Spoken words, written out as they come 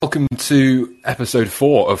welcome to episode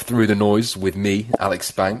 4 of Through the Noise with me,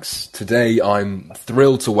 Alex Banks. Today I'm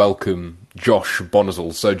thrilled to welcome Josh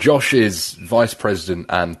Bonhotal. So Josh is Vice President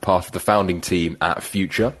and part of the founding team at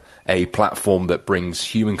Future, a platform that brings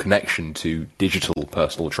human connection to digital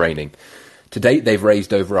personal training. To date, they've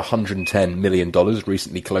raised over $110 million,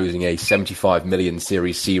 recently closing a $75 million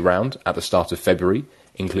Series C round at the start of February,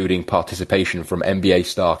 including participation from NBA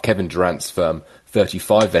star Kevin Durant's firm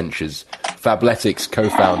 35 Ventures, Fabletics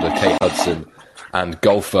co-founder Kate Hudson, and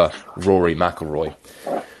golfer Rory McIlroy.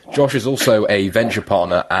 Josh is also a venture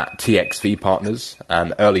partner at TXV Partners,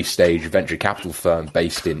 an early-stage venture capital firm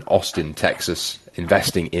based in Austin, Texas,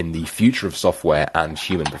 investing in the future of software and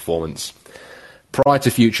human performance. Prior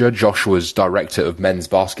to Future, Josh was director of men's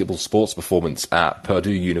basketball sports performance at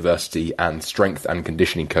Purdue University and strength and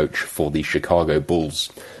conditioning coach for the Chicago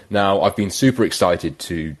Bulls. Now, I've been super excited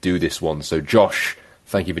to do this one. So, Josh,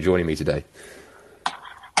 thank you for joining me today.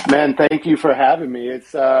 Man, thank you for having me.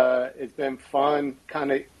 It's been fun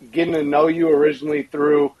kind of getting to know you originally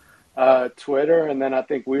through Twitter, and then I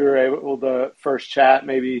think we were able to first chat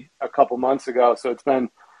maybe a couple months ago. So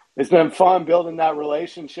it's been fun building that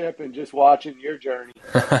relationship and just watching your journey.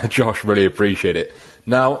 Josh, really appreciate it.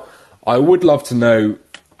 Now, I would love to know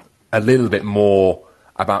a little bit more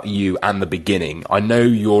about you and the beginning. I know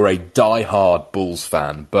you're a die-hard Bulls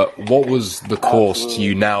fan, but what was the course to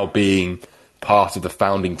you now being part of the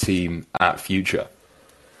founding team at Future?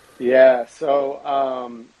 Yeah, so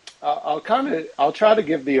I'll try to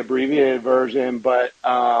give the abbreviated version, but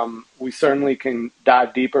we certainly can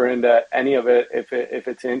dive deeper into any of it if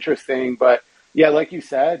it's interesting. But yeah, like you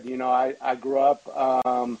said, I grew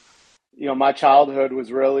up. My childhood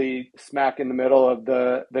was really smack in the middle of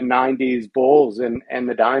the 90s Bulls and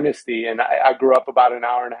the dynasty. And I grew up about an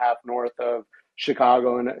hour and a half north of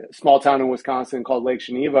Chicago in a small town in Wisconsin called Lake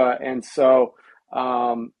Geneva. And so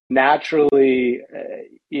naturally,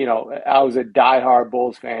 I was a diehard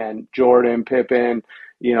Bulls fan, Jordan, Pippen,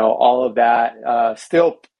 all of that,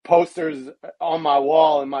 still posters on my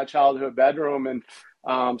wall in my childhood bedroom.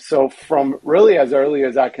 And so from really as early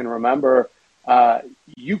as I can remember,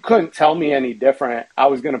 you couldn't tell me any different. I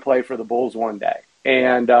was going to play for the Bulls one day.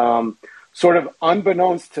 And sort of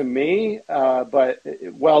unbeknownst to me, but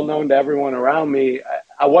well known to everyone around me,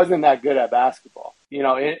 I wasn't that good at basketball.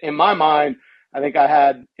 In my mind, I think I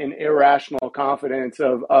had an irrational confidence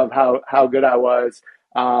of how good I was.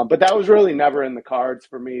 But that was really never in the cards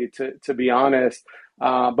for me, to be honest.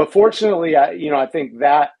 But fortunately, I think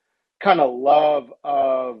that kind of love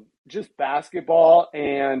of just basketball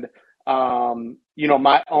and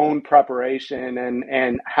my own preparation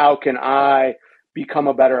and how can I become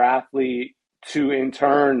a better athlete to in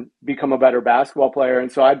turn become a better basketball player.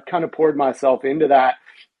 And so I'd kind of poured myself into that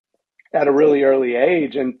at a really early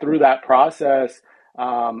age. And through that process,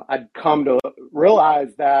 I'd come to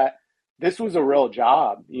realize that this was a real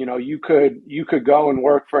job. You could go and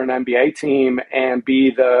work for an NBA team and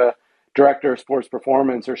be the director of sports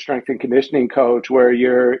performance or strength and conditioning coach, where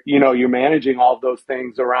you're managing all of those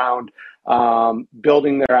things around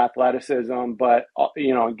building their athleticism, but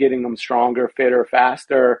getting them stronger, fitter,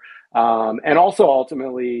 faster, and also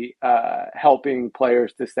ultimately helping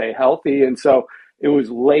players to stay healthy. And so it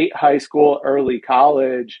was late high school, early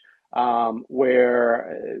college,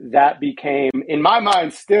 where that became, in my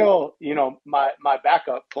mind, still my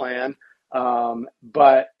backup plan.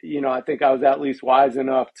 But I think I was at least wise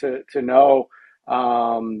enough to know,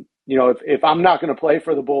 if I'm not going to play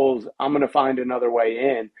for the Bulls, I'm going to find another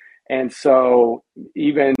way in. And so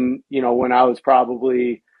even, when I was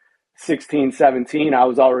probably 16, 17, I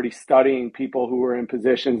was already studying people who were in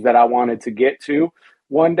positions that I wanted to get to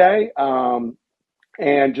one day.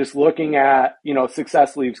 And just looking at,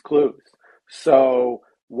 success leaves clues. So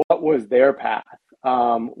what was their path?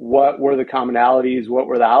 What were the commonalities? What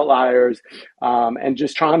were the outliers? And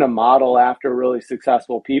just trying to model after really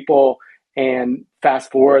successful people. And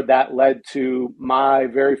fast forward, that led to my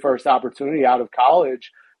very first opportunity out of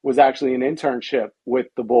college was actually an internship with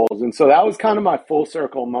the Bulls. And so that was kind of my full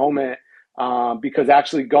circle moment, because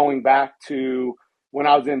actually going back to when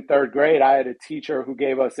I was in third grade, I had a teacher who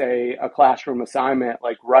gave us a classroom assignment,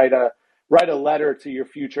 like write a letter to your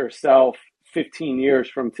future self 15 years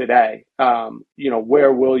from today.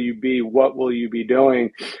 Where will you be? What will you be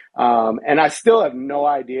doing? And I still have no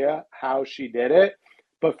idea how she did it,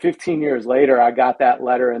 but 15 years later, I got that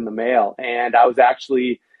letter in the mail, and I was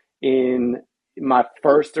actually in my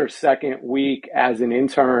first or second week as an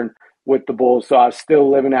intern with the Bulls. So I was still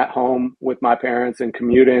living at home with my parents and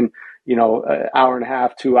commuting, an hour and a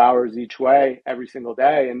half, 2 hours each way every single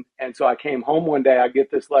day. And so I came home one day, I get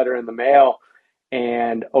this letter in the mail,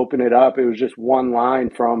 and open it up. It was just one line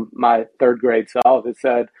from my third grade self. It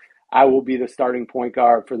said, "I will be the starting point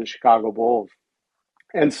guard for the Chicago Bulls."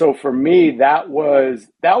 And so for me, that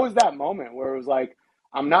moment where it was like,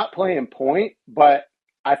 I'm not playing point, but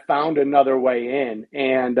I found another way in.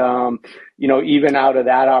 And, even out of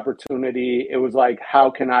that opportunity, it was like,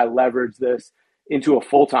 how can I leverage this into a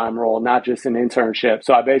full-time role, not just an internship?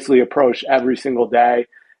 So I basically approach every single day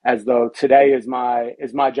as though today is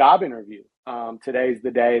my job interview. Today's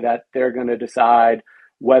the day that they're going to decide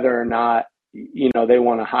whether or not, they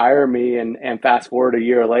want to hire me. And fast forward a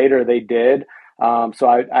year later, they did. So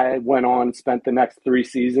I went on and spent the next 3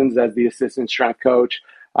 seasons as the assistant strength coach.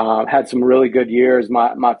 Had some really good years.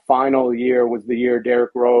 My final year was the year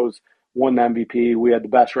Derrick Rose won the MVP. We had the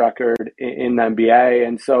best record in the NBA.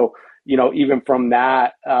 And so, even from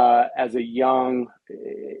that, as a young,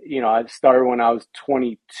 I started when I was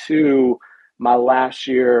 22. My last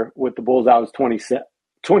year with the Bulls, I was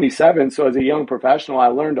 27. So as a young professional, I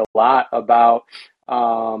learned a lot about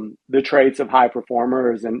the traits of high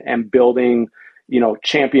performers and building,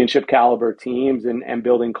 championship caliber teams and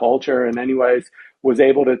building culture. And anyways, was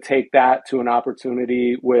able to take that to an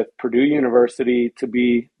opportunity with Purdue University to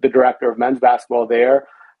be the director of men's basketball there,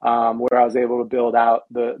 where I was able to build out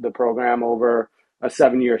the program over a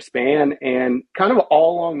 7-year span. And kind of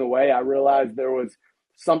all along the way, I realized there was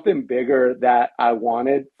something bigger that I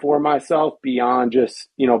wanted for myself beyond just,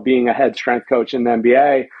 being a head strength coach in the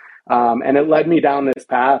NBA. And it led me down this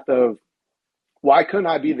path of, why couldn't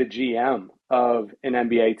I be the GM of an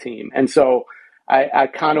NBA team? And so I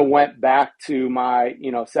kind of went back to my,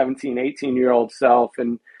 17, 18-year-old self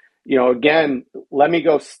and, again, let me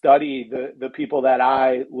go study the people that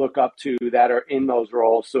I look up to that are in those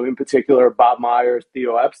roles. So in particular, Bob Myers,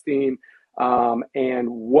 Theo Epstein, and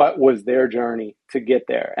what was their journey to get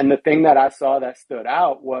there. And the thing that I saw that stood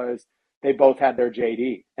out was they both had their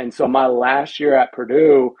JD. And so my last year at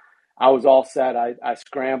Purdue, I was all set. I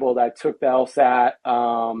scrambled. I took the LSAT.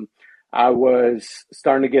 I was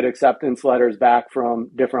starting to get acceptance letters back from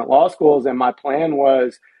different law schools. And my plan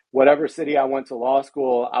was, whatever city I went to law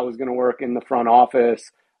school, I was going to work in the front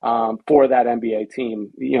office for that NBA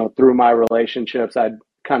team. Through my relationships, I'd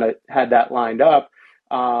kind of had that lined up.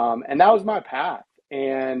 And that was my path.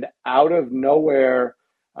 And out of nowhere,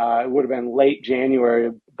 it would have been late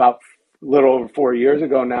January, about a little over 4 years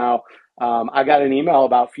ago now, I got an email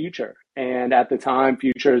about Future. And at the time,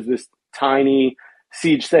 Future is this tiny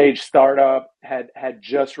seed stage startup, had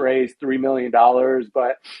just raised $3 million,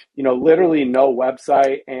 but, literally no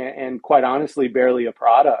website and quite honestly, barely a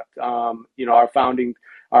product. Our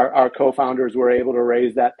co-founders were able to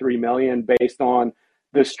raise that $3 million based on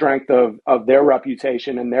the strength of their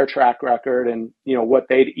reputation and their track record and, what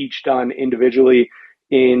they'd each done individually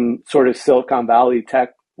in sort of Silicon Valley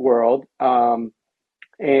tech world.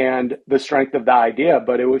 And the strength of the idea,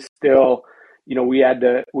 but it was still, we had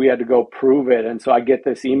to go prove it. And so I get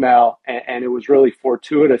this email and it was really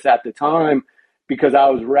fortuitous at the time because I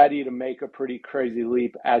was ready to make a pretty crazy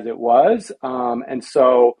leap as it was. And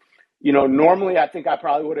so, normally I think I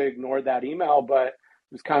probably would have ignored that email, but it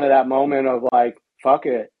was kind of that moment of like, fuck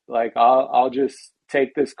it. Like I'll just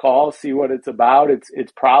take this call, see what it's about.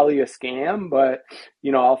 It's probably a scam, but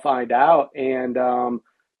I'll find out. And,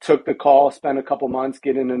 took the call, spent a couple months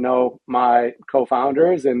getting to know my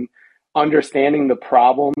co-founders and understanding the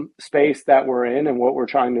problem space that we're in and what we're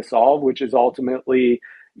trying to solve, which is ultimately,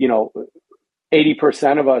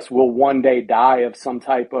 80% of us will one day die of some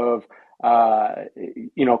type of,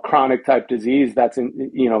 chronic type disease that's,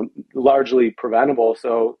 largely preventable.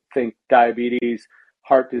 So think diabetes,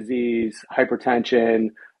 heart disease, hypertension,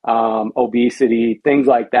 obesity, things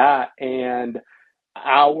like that. And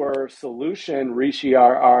our solution, Rishi,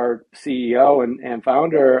 our CEO and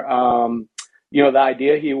founder, the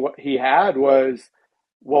idea he had was,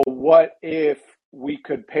 well, what if we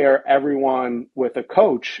could pair everyone with a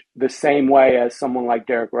coach the same way as someone like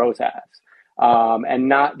Derrick Rose has, and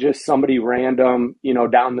not just somebody random,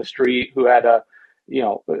 down the street who had a,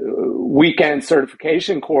 weekend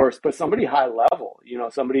certification course, but somebody high level,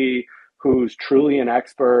 somebody who's truly an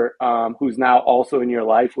expert, who's now also in your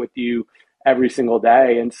life with you every single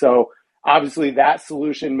day. And so obviously that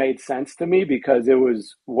solution made sense to me because it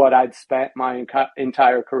was what I'd spent my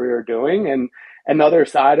entire career doing. And another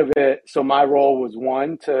side of it, so my role was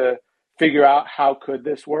one, to figure out how could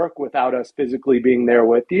this work without us physically being there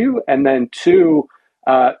with you. And then two,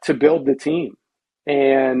 to build the team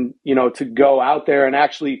and, to go out there and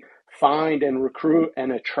actually find and recruit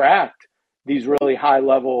and attract these really high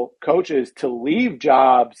level coaches to leave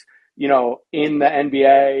jobs, in the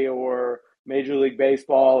NBA or Major League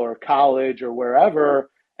Baseball or college or wherever,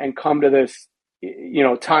 and come to this,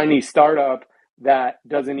 tiny startup that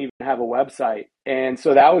doesn't even have a website. And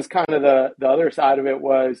so that was kind of the other side of it,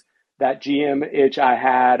 was that GM itch I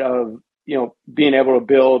had of, being able to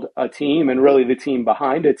build a team, and really the team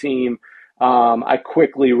behind a team. I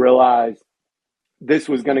quickly realized this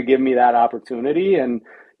was going to give me that opportunity. And,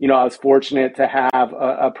 I was fortunate to have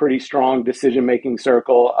a pretty strong decision-making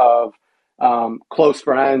circle of close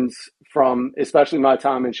friends from especially my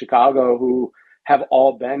time in Chicago, who have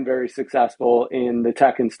all been very successful in the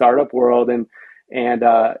tech and startup world. And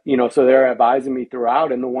so they're advising me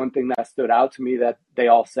throughout. And the one thing that stood out to me that they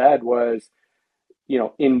all said was,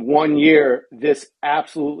 in 1 year, this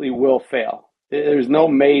absolutely will fail. There's no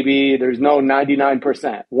maybe, there's no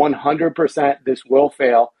 99%, 100% this will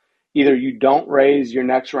fail. Either you don't raise your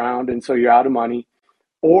next round and so you're out of money,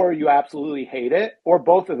 or you absolutely hate it, or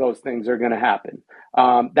both of those things are going to happen.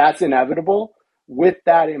 That's inevitable. With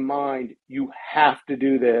that in mind, you have to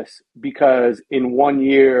do this, because in 1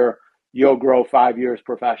 year, you'll grow 5 years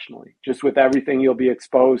professionally, just with everything you'll be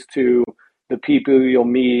exposed to, the people you'll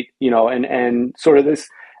meet, and sort of this,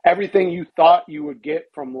 everything you thought you would get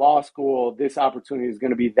from law school, this opportunity is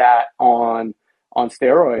going to be that on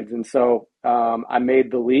steroids. And so I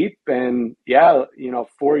made the leap, and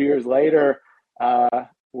 4 years later,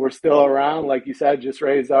 we're still around. Like you said, just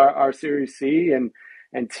raised our Series C, and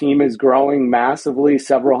team is growing massively,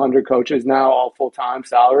 several hundred coaches now, all full-time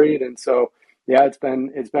salaried. And so, it's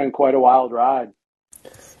been quite a wild ride.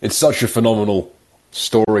 It's such a phenomenal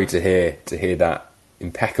story to hear that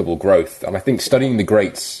impeccable growth. And I think studying the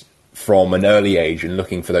greats from an early age and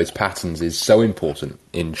looking for those patterns is so important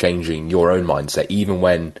in changing your own mindset, even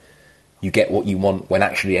when you get what you want, when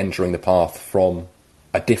actually entering the path from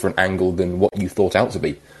a different angle than what you thought out to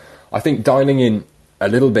be. I think dialing in a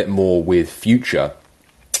little bit more with future,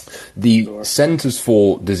 the Centers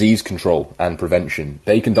for Disease Control and Prevention,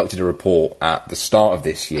 they conducted a report at the start of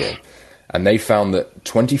this year, and they found that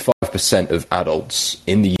 25% of adults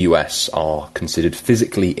in the US are considered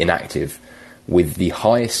physically inactive, with the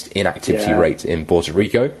highest inactivity rate in Puerto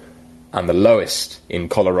Rico and the lowest in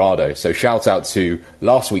Colorado. So shout out to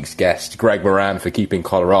last week's guest, Greg Moran, for keeping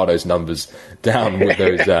Colorado's numbers down with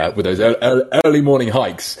those early morning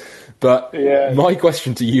hikes. But my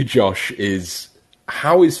question to you, Josh, is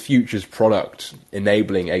how is Future's product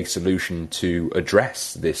enabling a solution to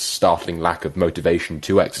address this startling lack of motivation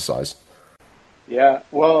to exercise? Yeah,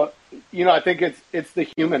 well, I think it's the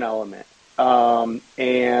human element,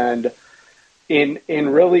 and in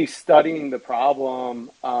really studying the problem,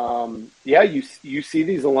 you see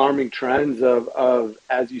these alarming trends of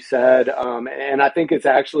as you said, and I think it's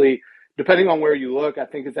actually, depending on where you look, I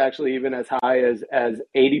think it's actually even as high as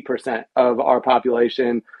 80% of our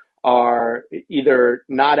population are either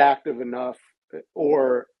not active enough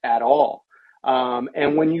or at all.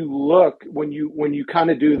 And when you look, when you kind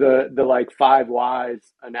of do the like 5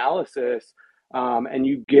 whys analysis, and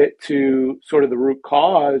you get to sort of the root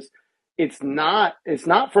cause, it's not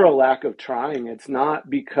for a lack of trying. It's not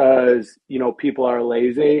because, people are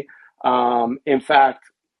lazy. In fact,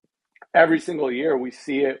 every single year we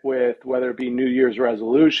see it with whether it be New Year's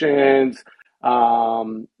resolutions,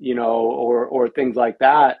 or things like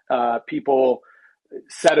that. People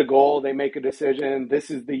set a goal, they make a decision.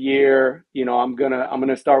 This is the year, I'm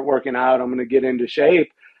gonna start working out. I'm gonna get into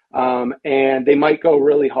shape, and they might go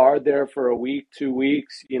really hard there for a week, 2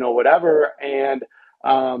 weeks, whatever, and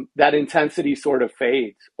that intensity sort of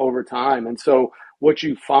fades over time. And so what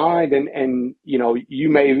you find, and you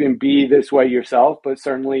may even be this way yourself, but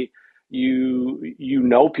certainly you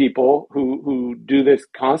know people who do this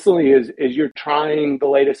constantly, is you're trying the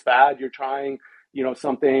latest fad, you're trying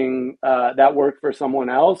something that worked for someone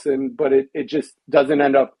else, but it just doesn't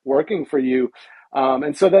end up working for you.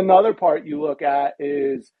 And so then the other part you look at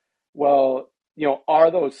is, well,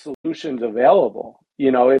 are those solutions available?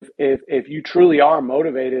 If you truly are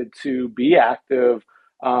motivated to be active,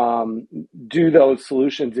 do those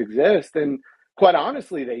solutions exist? And quite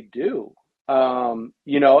honestly, they do. And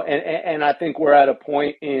I think we're at a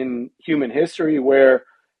point in human history where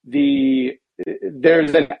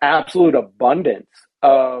there's an absolute abundance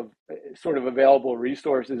of sort of available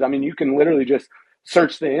resources. I mean, you can literally just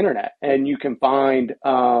search the internet and you can find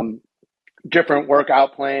different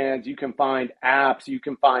workout plans, you can find apps, you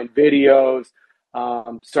can find videos.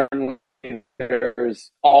 Certainly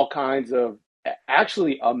there's all kinds of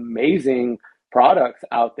actually amazing products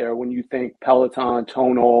out there when you think Peloton,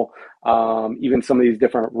 Tonal, even some of these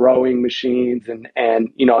different rowing machines, and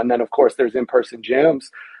then of course there's in-person gyms,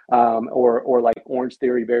 or like Orange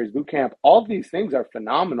Theory, Barry's Bootcamp. All of these things are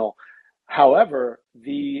phenomenal. However,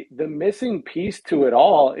 the missing piece to it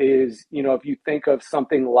all is, if you think of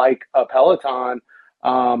something like a Peloton,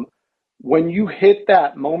 um, when you hit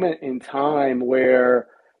that moment in time where,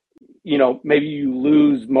 maybe you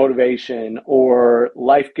lose motivation or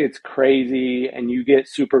life gets crazy and you get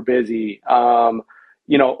super busy,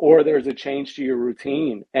 or there's a change to your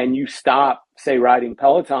routine and you stop, say, riding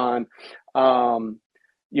Peloton, um,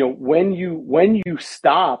 when you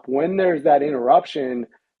stop, when there's that interruption,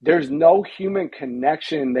 there's no human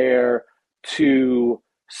connection there to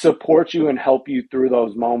support you and help you through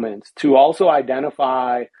those moments, to also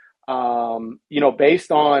identify,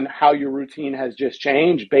 based on how your routine has just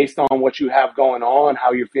changed, based on what you have going on,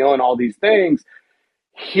 how you're feeling, all these things.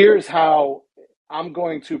 Here's how I'm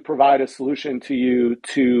going to provide a solution to you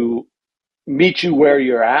to meet you where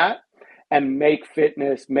you're at and make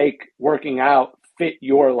fitness, make working out fit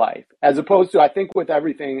your life. As opposed to, I think with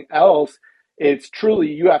everything else, it's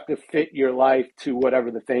truly you have to fit your life to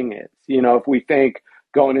whatever the thing is. If we think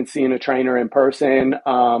going and seeing a trainer in person,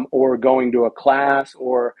 or going to a class,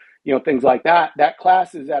 or things like that, that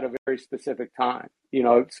class is at a very specific time.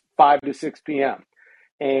 It's 5 to 6 p.m.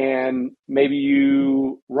 and maybe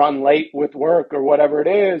you run late with work or whatever it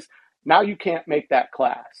is. Now you can't make that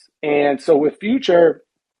class. And so with Future,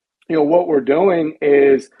 what we're doing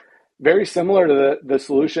is very similar to the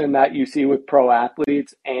solution that you see with pro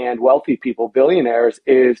athletes and wealthy people, billionaires,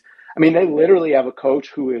 is, they literally have a coach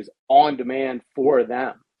who is on demand for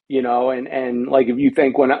them, and like, if you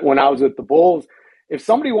think when I was with the Bulls, if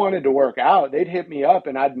somebody wanted to work out, they'd hit me up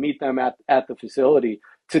and I'd meet them at the facility.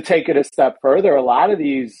 To take it a step further, a lot of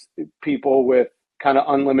these people with kind of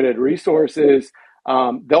unlimited resources,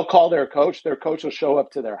 they'll call their coach will show up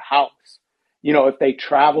to their house. If they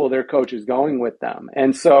travel, their coach is going with them.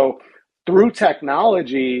 And so through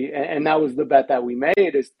technology, and that was the bet that we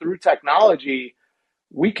made, is through technology,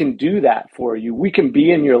 we can do that for you. We can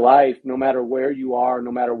be in your life no matter where you are,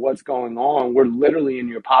 no matter what's going on. We're literally in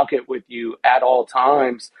your pocket with you at all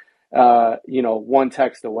times. One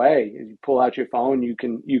text away. You pull out your phone, you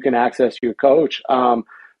can access your coach.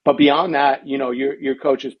 But beyond that, your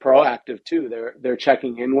coach is proactive too. They're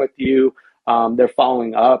checking in with you. They're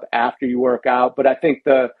following up after you work out. But I think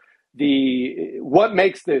what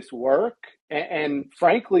makes this work, and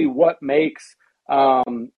frankly, what makes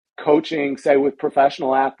coaching, say with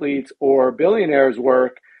professional athletes or billionaires,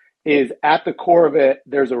 work, is at the core of it,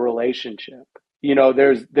 there's a relationship.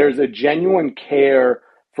 There's a genuine care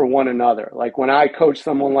for one another. Like when I coach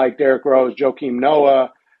someone like Derrick Rose, Joakim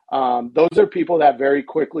Noah, those are people that very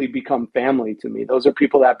quickly become family to me. Those are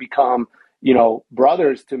people that become,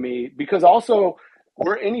 brothers to me, because also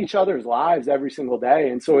we're in each other's lives every single day.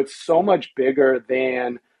 And so it's so much bigger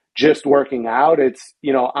than just working out. It's,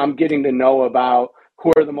 I'm getting to know about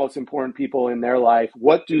who are the most important people in their life.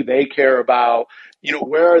 What do they care about?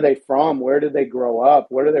 Where are they from? Where did they grow up?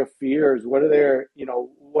 What are their fears? What are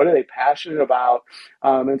they passionate about?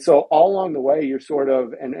 And so all along the way, you're sort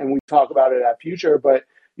of, and we talk about it at Future, but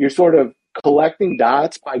you're sort of collecting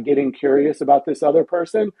dots by getting curious about this other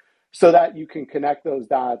person so that you can connect those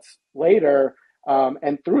dots later.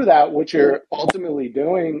 And through that, what you're ultimately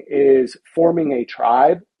doing is forming a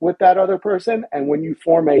tribe with that other person. And when you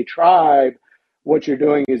form a tribe, what you're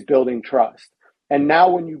doing is building trust. And now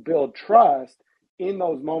when you build trust in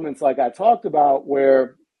those moments like I talked about,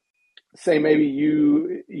 where say maybe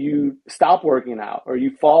you stop working out or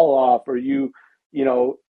you fall off or you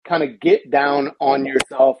kind of get down on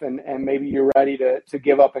yourself and maybe you're ready to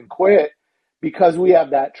give up and quit, because we have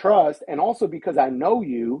that trust, and also because I know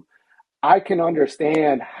you, I can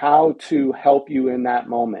understand how to help you in that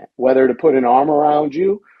moment, whether to put an arm around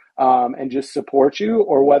you and just support you,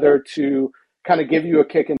 or whether to kind of give you a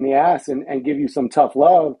kick in the ass and give you some tough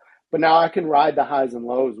love. But now I can ride the highs and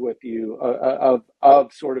lows with you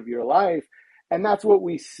of sort of your life. And that's what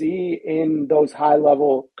we see in those high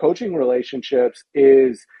level coaching relationships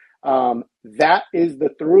is that is the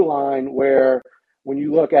through line, where when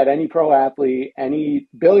you look at any pro athlete, any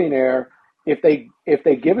billionaire, if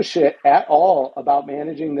they give a shit at all about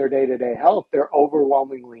managing their day-to-day health, they're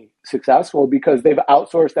overwhelmingly successful because they've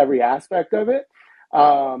outsourced every aspect of it.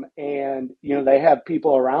 And they have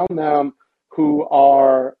people around them who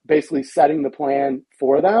are basically setting the plan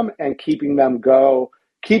for them and keeping them going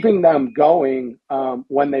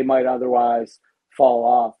when they might otherwise fall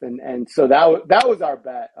off. And so that was our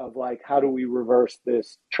bet of like, how do we reverse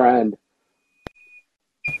this trend?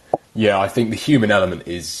 Yeah, I think the human element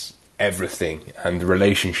is everything and the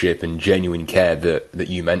relationship and genuine care that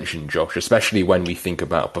you mentioned, Josh, especially when we think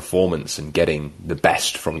about performance and getting the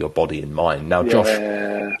best from your body and mind. Now, Josh,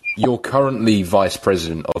 you're currently Vice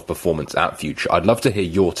President of Performance at Future. I'd love to hear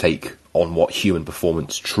your take on what human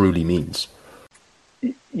performance truly means.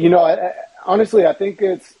 Honestly, I think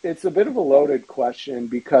it's a bit of a loaded question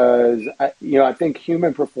because I think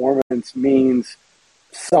human performance means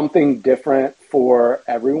something different for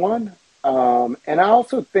everyone, and I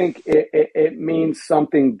also think it means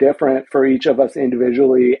something different for each of us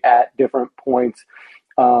individually at different points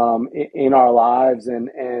in our lives,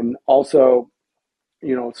 and also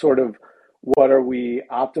sort of what are we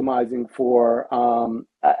optimizing for?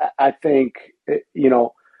 I think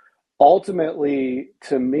ultimately,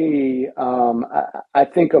 to me, I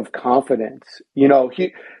think of confidence.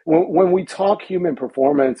 When we talk human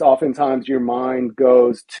performance, oftentimes your mind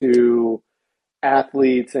goes to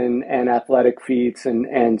athletes and athletic feats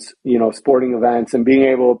and sporting events and being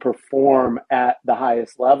able to perform at the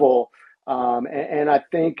highest level. And I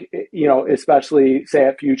think, especially say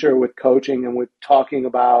at Future with coaching and with talking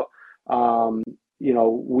about,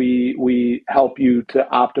 we help you to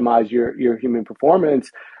optimize your human performance.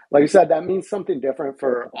 Like I said, that means something different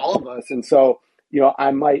for all of us. And so,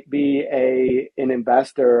 I might be an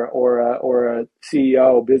investor or a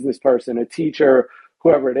CEO, business person, a teacher,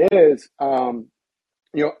 whoever it is.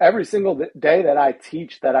 Every single day that I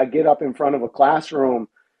teach, that I get up in front of a classroom,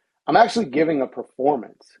 I'm actually giving a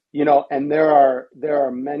performance, and there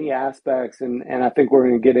are many aspects, and I think we're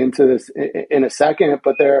going to get into this in a second,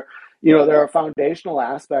 but there are foundational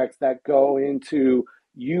aspects that go into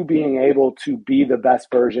you being able to be the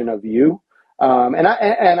best version of you. And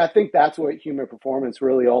I think that's what human performance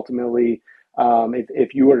really ultimately,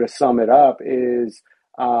 if you were to sum it up, is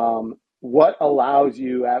what allows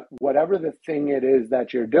you at whatever the thing it is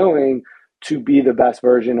that you're doing to be the best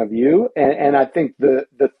version of you. And I think the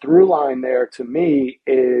through line there to me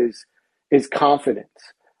is confidence.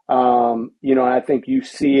 I think you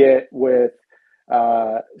see it with,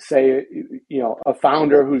 say, a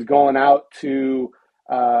founder who's going out to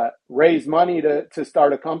raise money to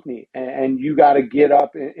start a company, and you got to get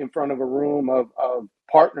up in front of a room of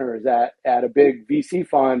partners at a big VC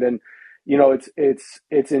fund, and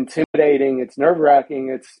it's intimidating, it's nerve-wracking,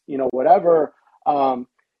 it's whatever.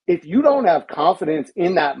 If you don't have confidence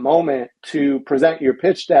in that moment to present your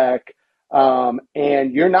pitch deck,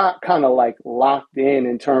 and you're not kind of like locked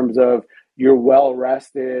in terms of you're well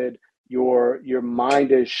rested, your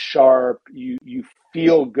mind is sharp, you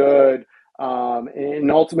feel good.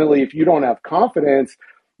 And ultimately, if you don't have confidence,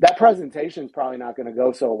 that presentation is probably not going to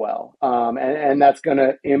go so well. And that's going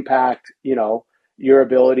to impact, your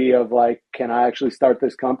ability of like, can I actually start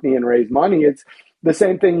this company and raise money? It's the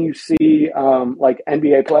same thing you see, like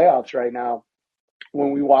NBA playoffs right now,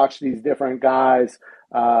 when we watch these different guys.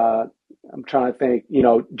 I'm trying to think,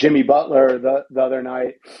 Jimmy Butler the other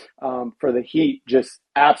night for the Heat just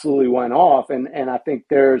absolutely went off. And I think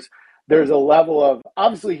there's a level of,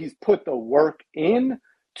 obviously he's put the work in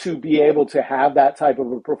to be able to have that type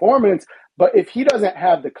of a performance. But if he doesn't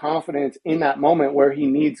have the confidence in that moment where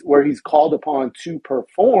he's called upon to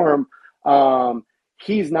perform,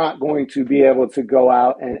 he's not going to be able to go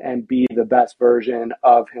out and be the best version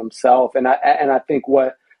of himself. And I think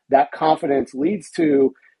what that confidence leads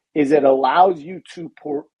to is it allows you to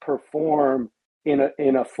perform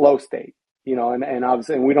in a flow state, and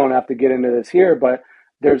obviously, and we don't have to get into this here, but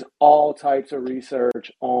there's all types of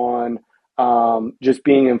research on just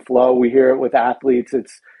being in flow. We hear it with athletes.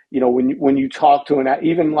 It's, when you talk to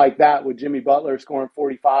even like that with Jimmy Butler scoring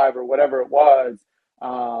 45 or whatever it was,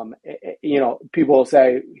 people will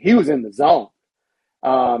say he was in the zone.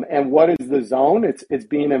 And what is the zone? It's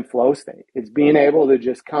being in flow state. It's being able to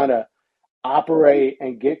just kind of operate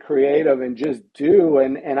and get creative and just do.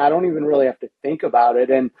 And I don't even really have to think about it.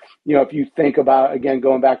 And, if you think about, again,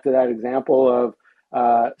 going back to that example of,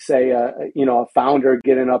 say, a founder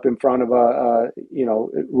getting up in front of a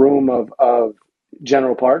room of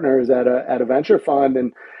general partners at a venture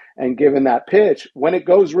fund and giving that pitch, when it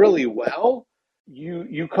goes really well,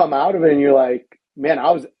 you come out of it and you're like, man,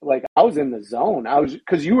 I was in the zone.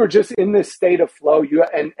 Because you were just in this state of flow.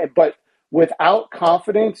 But without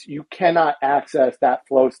confidence, you cannot access that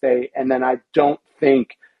flow state. And then I don't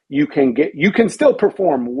think you can still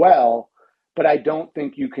perform well, but I don't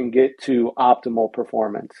think you can get to optimal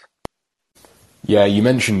performance. Yeah, you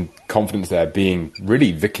mentioned confidence there being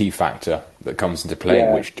really the key factor that comes into play,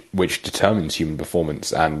 Yeah. which determines human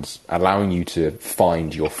performance and allowing you to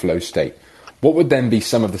find your flow state. What would then be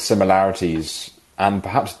some of the similarities and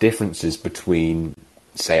perhaps differences between,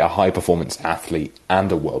 say, a high-performance athlete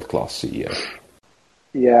and a world-class CEO?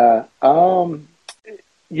 Yeah.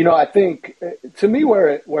 I think to me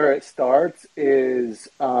where it starts is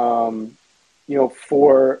for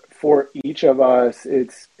each of us,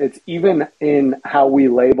 it's even in how we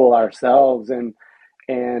label ourselves, and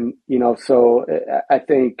so I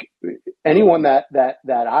think anyone that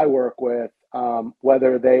I work with,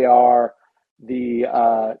 whether they are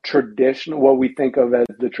the traditional, what we think of as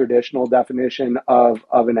the traditional definition of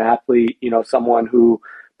an athlete, someone who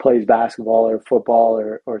plays basketball or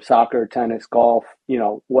football or soccer, tennis, golf,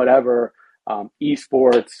 whatever,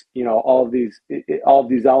 esports, all of these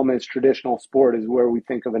elements. Traditional sport is where we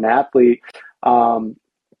think of an athlete.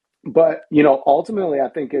 But ultimately, I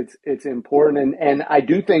think it's important, and I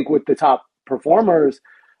do think with the top performers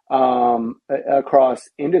across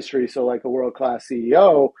industry, so like a world class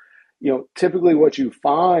CEO, typically what you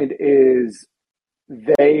find is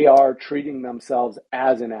they are treating themselves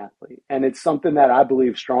as an athlete, and it's something that I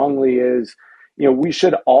believe strongly is, we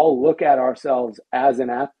should all look at ourselves as an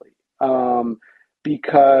athlete,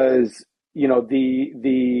 because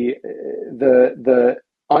the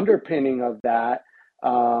underpinning of that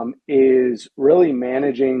is really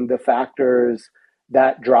managing the factors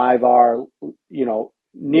that drive our,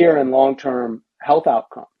 near and long term health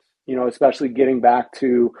outcomes. Especially getting back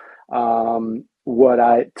to what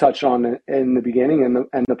I touched on in the beginning,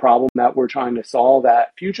 and the problem that we're trying to solve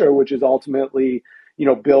at Future, which is ultimately,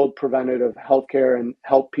 build preventative healthcare and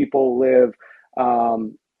help people live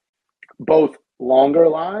both longer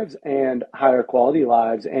lives and higher quality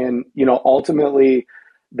lives. And ultimately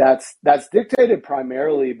that's dictated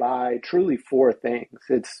primarily by truly four things.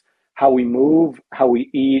 It's how we move, how we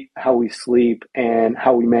eat, how we sleep, and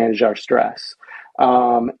how we manage our stress.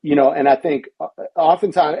 And I think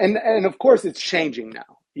oftentimes, and of course it's changing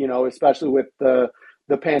now, especially with the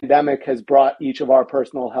pandemic has brought each of our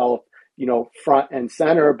personal health, front and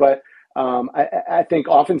center. But I think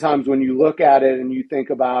oftentimes when you look at it and you think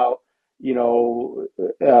about, you know,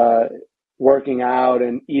 working out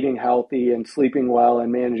and eating healthy and sleeping well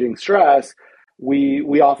and managing stress,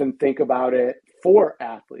 we often think about it for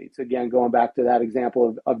athletes. Again, going back to that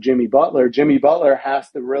example of Jimmy Butler. Jimmy Butler has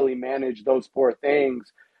to really manage those four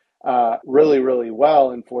things really, really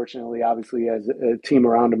well. And fortunately, obviously, as a team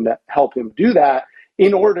around him that help him do that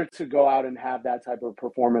in order to go out and have that type of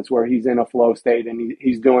performance where he's in a flow state and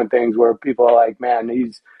he's doing things where people are like, man,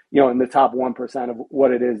 he's, in the top 1% of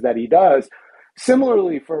what it is that he does.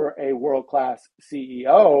 Similarly, for a world-class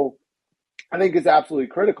CEO, I think it's absolutely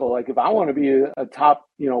critical. Like if I want to be a top,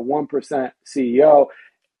 1% CEO,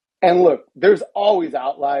 and look, there's always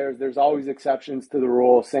outliers. There's always exceptions to the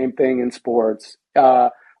rule. Same thing in sports.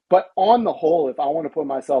 But on the whole, if I want to put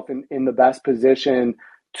myself in the best position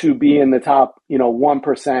to be in the top,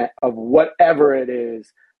 1% of whatever it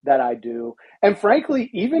is that I do, and frankly,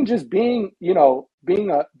 even just being, being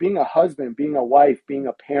a husband, being a wife, being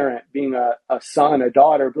a parent, being a son, a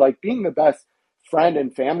daughter, like being the best friend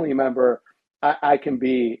and family member I can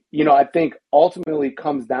be, I think ultimately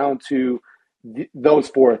comes down to those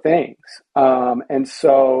four things. And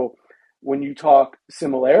so when you talk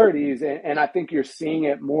similarities, and I think you're seeing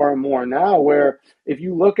it more and more now, where if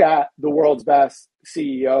you look at the world's best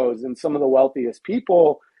CEOs and some of the wealthiest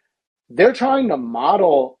people, they're trying to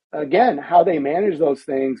model, again, how they manage those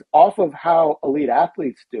things off of how elite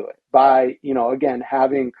athletes do it by, again,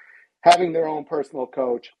 having their own personal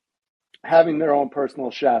coach, having their own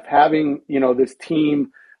personal chef, having this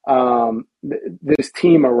team around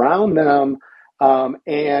them,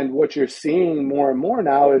 and what you're seeing more and more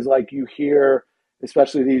now is like you hear,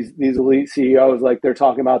 especially these elite CEOs, like they're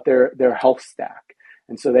talking about their health stack,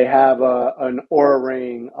 and so they have an Aura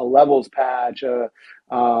Ring, a Levels patch, an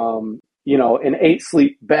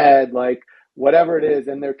 8-sleep bed, like whatever it is,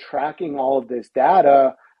 and they're tracking all of this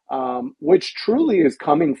data, which truly is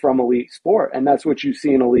coming from elite sport. And that's what you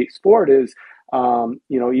see in elite sport is,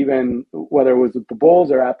 even whether it was at the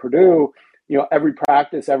Bulls or at Purdue, every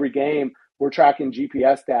practice, every game, we're tracking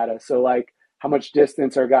GPS data. So like how much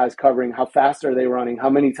distance are guys covering? How fast are they running? How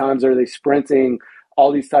many times are they sprinting?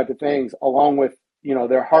 All these type of things, along with,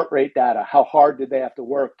 their heart rate data. How hard did they have to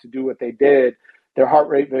work to do what they did? Their heart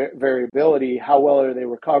rate variability, how well are they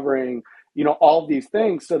recovering? All of these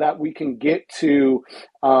things so that we can get to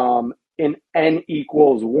an N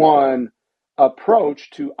equals 1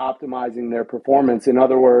 approach to optimizing their performance. In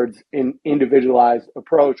other words, an individualized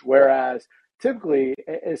approach. Whereas typically,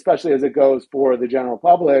 especially as it goes for the general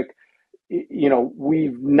public,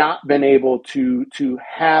 we've not been able to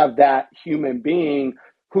have that human being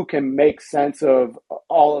who can make sense of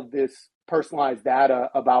all of this personalized data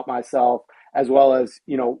about myself, as well as,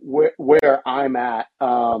 where I'm at,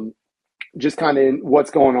 just kind of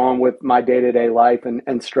what's going on with my day-to-day life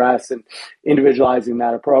and stress and individualizing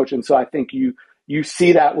that approach. And so I think you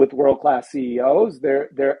see that with world-class CEOs.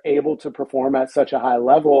 They're able to perform at such a high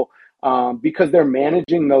level because they're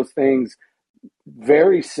managing those things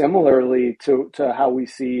very similarly to how we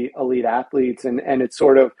see elite athletes. And it's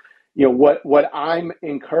sort of, what I'm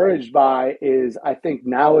encouraged by is I think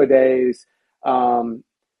nowadays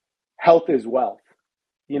health is wealth.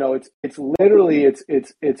 It's literally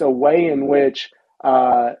it's a way in which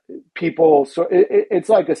people, so it's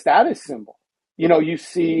like a status symbol. You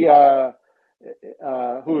see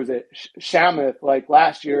who is it, Shamuth, like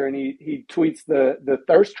last year, and he tweets the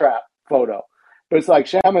thirst trap photo. But it's like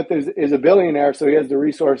Shamuth is a billionaire, so he has the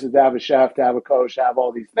resources to have a chef, to have a coach, to have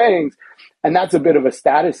all these things. And that's a bit of a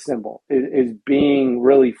status symbol, is being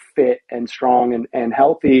really fit and strong and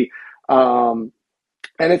healthy.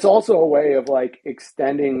 And it's also a way of like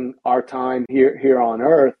extending our time here on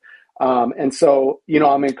Earth. And so,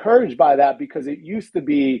 I'm encouraged by that because it used to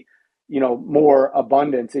be, more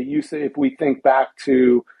abundance. It used to, if we think back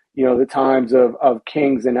to, the times of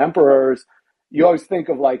kings and emperors, you always think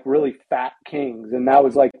of like really fat kings. And that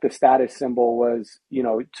was like the status symbol was,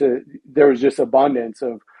 there was just abundance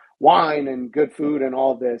of wine and good food and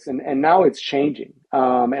all this. And now it's changing.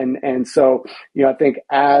 And so, I think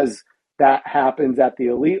as that happens at the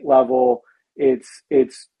elite level, it's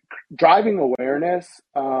driving awareness,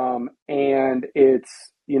 and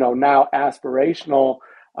it's, now aspirational,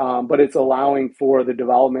 but it's allowing for the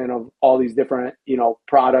development of all these different,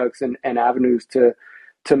 products and avenues to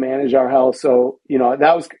manage our health. So,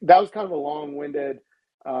 that was kind of a long-winded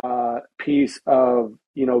piece of,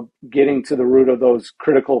 getting to the root of those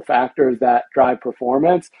critical factors that drive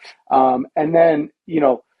performance. And then,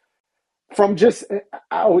 from just,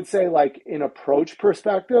 I would say like in approach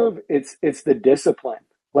perspective, it's the discipline.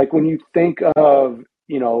 Like when you think of,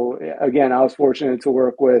 again, I was fortunate to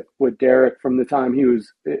work with Derek from the time he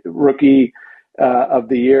was rookie of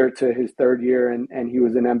the year to his third year, and he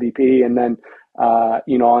was an MVP. And then,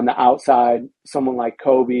 on the outside, someone like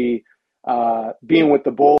Kobe, being with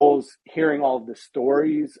the Bulls, hearing all of the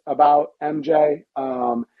stories about MJ.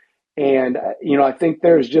 And, I think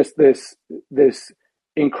there's just this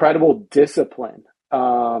incredible discipline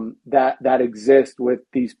that exists with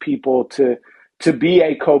these people to be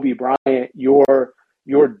a Kobe Bryant.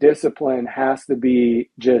 Your discipline has to be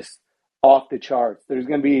just off the charts. There's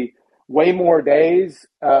going to be way more days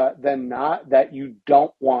than not that you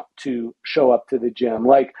don't want to show up to the gym.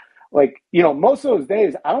 Like most of those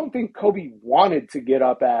days, I don't think Kobe wanted to get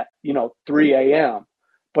up at 3 a.m.,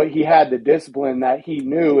 but he had the discipline that he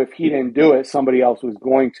knew if he didn't do it, somebody else was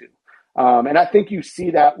going to. And I think you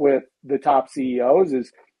see that with the top CEOs,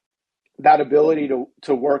 is that ability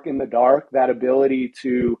to work in the dark, that ability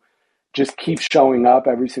to just keep showing up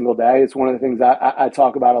every single day. It's one of the things I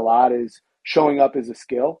talk about a lot, is showing up as a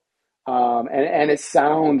skill. And it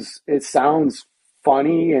sounds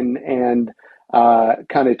funny and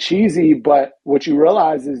kind of cheesy, but what you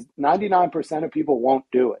realize is 99% of people won't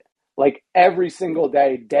do it. Like every single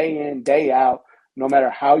day, day in, day out, no matter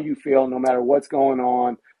how you feel, no matter what's going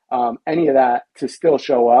on, any of that, to still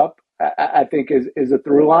show up, I think is a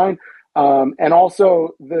through line. And also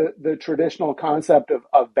the traditional concept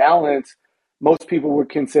of balance, most people would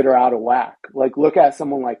consider out of whack. Like look at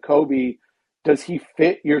someone like Kobe. Does he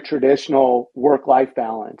fit your traditional work-life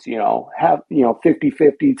balance? Have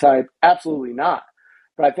 50-50 type? Absolutely not.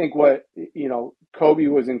 But I think what Kobe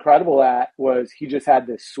was incredible at was he just had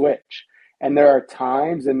this switch. And there are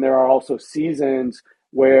times, and there are also seasons,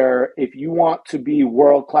 where if you want to be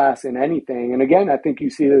world-class in anything, and again, I think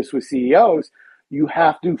you see this with CEOs, you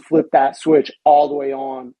have to flip that switch all the way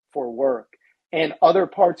on for work. And other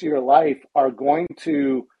parts of your life are going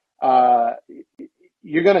to,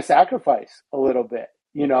 you're going to sacrifice a little bit,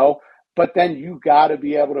 but then you got to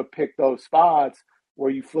be able to pick those spots where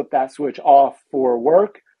you flip that switch off for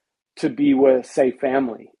work to be with, say,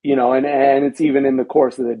 family, and it's even in the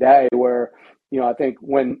course of the day where, I think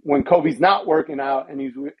when Kobe's not working out and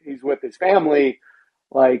he's with his family,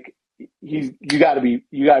 like you got to be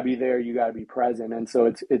there, you got to be present. And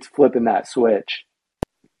so it's flipping that switch.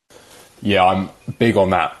 Yeah, I'm big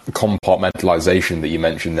on that compartmentalization that you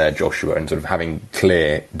mentioned there, Joshua, and sort of having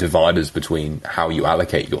clear dividers between how you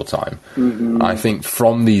allocate your time. Mm-hmm. I think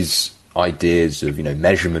from these ideas of,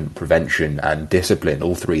 measurement, prevention, and discipline,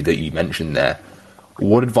 all three that you mentioned there,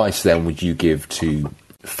 what advice then would you give to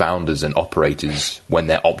founders and operators when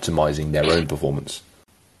they're optimizing their own performance?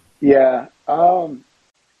 Yeah.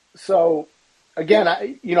 So again,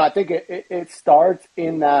 I think it starts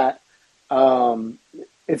in that,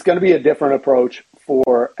 it's going to be a different approach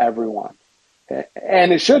for everyone,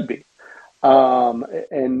 and it should be.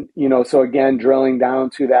 And, so again, drilling down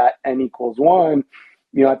to that N equals one,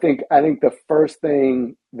 I think the first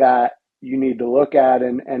thing that you need to look at,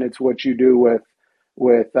 and it's what you do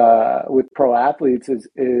with pro athletes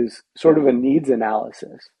is sort of a needs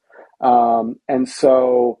analysis. And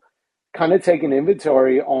so kind of take an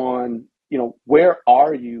inventory on, where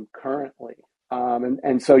are you currently?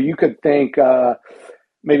 And so you could think,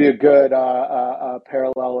 maybe a good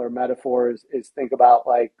parallel or metaphor is think about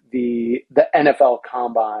like the NFL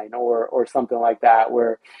Combine or something like that,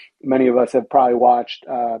 where many of us have probably watched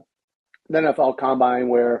the NFL Combine,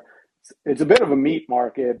 where it's a bit of a meat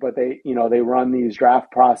market, but they run these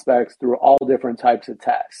draft prospects through all different types of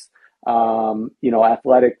tests,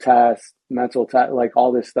 athletic tests, mental test, like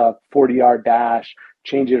all this stuff, 40-yard dash,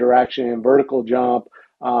 change of direction, vertical jump,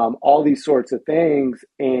 all these sorts of things.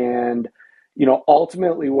 And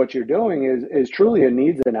ultimately what you're doing is truly a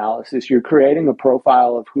needs analysis. You're creating a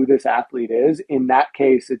profile of who this athlete is. In that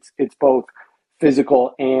case, it's both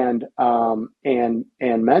physical and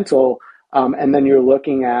mental. And then you're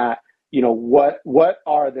looking at, what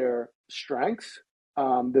are their strengths,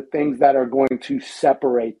 the things that are going to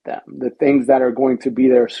separate them, the things that are going to be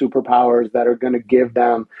their superpowers that are going to give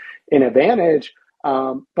them an advantage.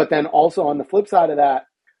 But then also on the flip side of that,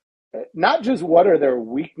 not just what are their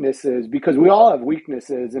weaknesses, because we all have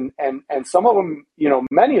weaknesses, and some of them,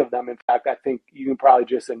 many of them, in fact, I think you can probably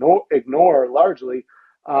just ignore largely.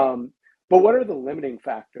 But what are the limiting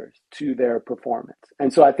factors to their performance?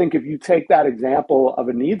 And so I think if you take that example of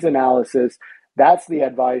a needs analysis, that's the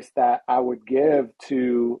advice that I would give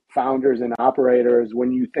to founders and operators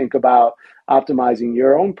when you think about optimizing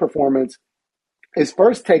your own performance, is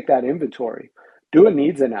first take that inventory. Do a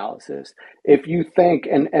needs analysis. If you think,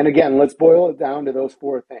 and again, let's boil it down to those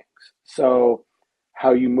four things. So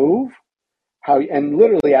how you move, and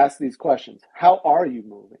literally ask these questions. How are you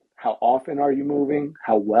moving? How often are you moving?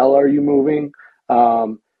 How well are you moving?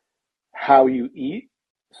 How you eat?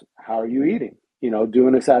 How are you eating? Do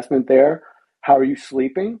an assessment there. How are you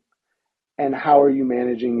sleeping? And how are you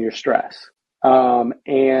managing your stress?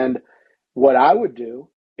 And what I would do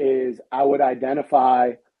is I would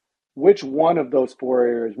identify which one of those four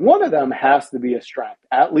areas, one of them has to be a strength,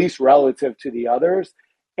 at least relative to the others,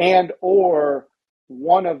 and or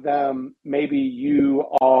one of them maybe you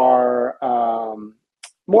are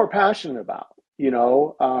more passionate about,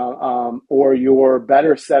 or you're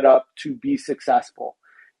better set up to be successful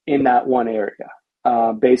in that one area,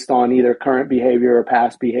 based on either current behavior or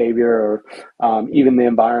past behavior, or even the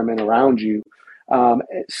environment around you.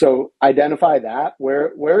 So identify that.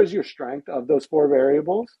 Where is your strength of those four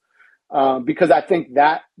variables? Because I think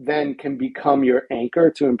that then can become your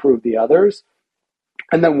anchor to improve the others.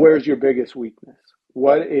 And then where's your biggest weakness?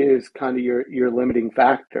 What is kind of your limiting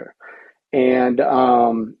factor? And,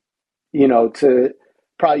 to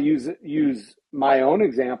probably use my own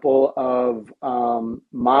example of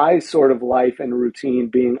my sort of life and routine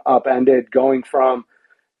being upended, going from,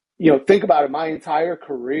 think about it, my entire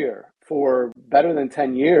career for better than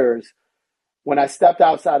 10 years. When I stepped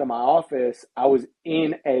outside of my office, I was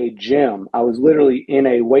in a gym. I was literally in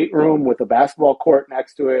a weight room with a basketball court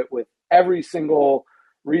next to it, with every single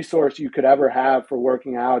resource you could ever have for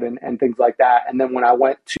working out and things like that. And then when I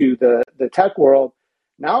went to the tech world,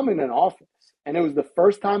 now I'm in an office. And it was the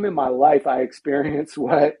first time in my life I experienced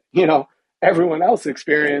what, everyone else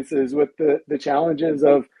experiences with the challenges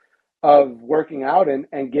of working out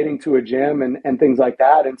and getting to a gym and things like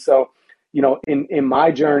that. And so, in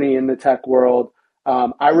my journey in the tech world,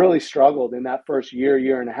 I really struggled in that first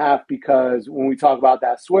year and a half, because when we talk about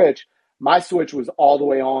that switch, my switch was all the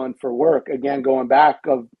way on for work. Again, going back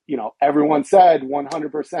of, everyone said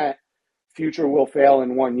 100% future will fail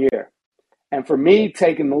in 1 year. And for me,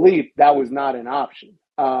 taking the leap, that was not an option.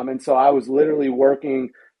 And so I was literally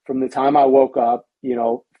working from the time I woke up,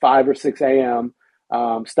 5 or 6 a.m.,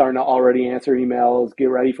 starting to already answer emails,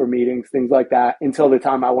 get ready for meetings, things like that, until the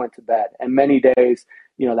time I went to bed. And many days,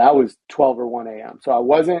 that was 12 or 1 a.m. So I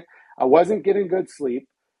wasn't getting good sleep.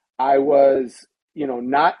 I was,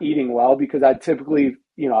 not eating well, because I typically,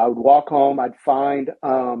 I would walk home, I'd find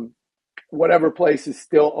whatever place is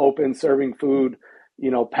still open serving food,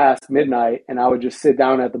 past midnight, and I would just sit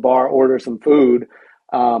down at the bar, order some food.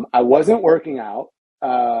 I wasn't working out.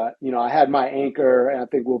 I had my anchor, and I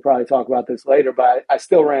think we'll probably talk about this later, but I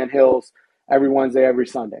still ran hills every Wednesday, every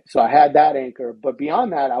Sunday. So I had that anchor, but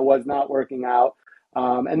beyond that, I was not working out.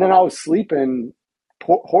 And then I was sleeping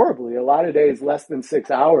horribly, a lot of days, less than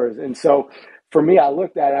 6 hours. And so for me, I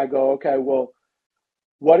looked at it, I go, okay, well,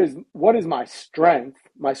 what is my strength?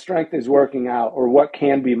 My strength is working out, or what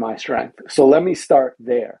can be my strength. So let me start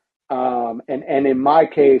there. And in my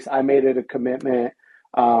case, I made it a commitment.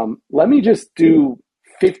 Let me just do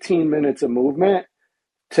 15 minutes of movement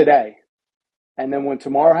today. And then when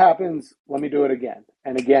tomorrow happens, let me do it again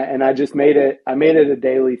and again. And I made it a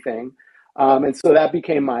daily thing. And so that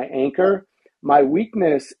became my anchor. My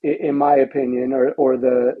weakness, in my opinion, or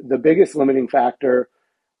the biggest limiting factor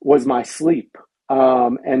was my sleep.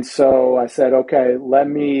 And so I said, okay, let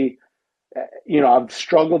me, I've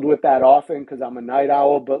struggled with that often because I'm a night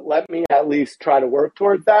owl, but let me at least try to work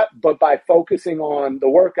towards that. But by focusing on the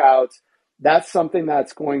workouts, that's something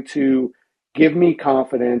that's going to give me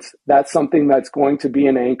confidence. That's something that's going to be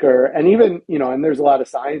an anchor. And even, and there's a lot of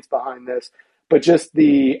science behind this, but just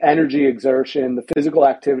the energy exertion, the physical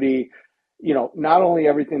activity, not only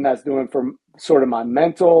everything that's doing for sort of my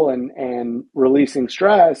mental and releasing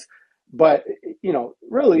stress, but,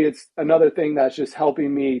 really it's another thing that's just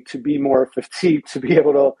helping me to be more fatigued, to be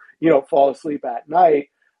able to, fall asleep at night.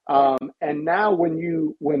 And now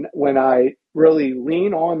when I really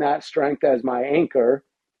lean on that strength as my anchor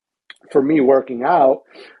for me working out,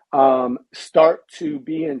 start to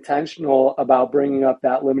be intentional about bringing up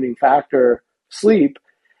that limiting factor, sleep,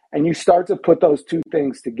 and you start to put those two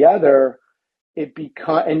things together,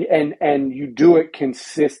 and you do it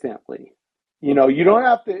consistently. You don't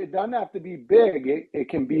have to, it doesn't have to be big. It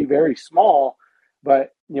can be very small,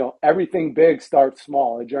 but everything big starts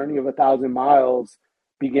small. A journey of 1,000 miles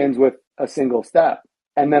begins with a single step.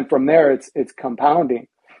 And then from there, it's compounding.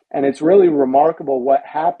 And it's really remarkable what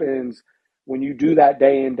happens when you do that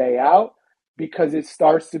day in, day out, because it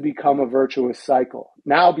starts to become a virtuous cycle.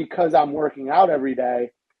 Now, because I'm working out every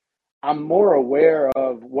day, I'm more aware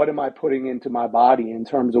of what am I putting into my body in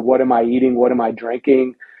terms of what am I eating, what am I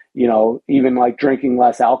drinking, even like drinking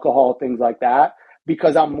less alcohol, things like that,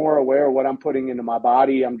 because I'm more aware of what I'm putting into my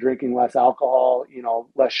body. I'm drinking less alcohol,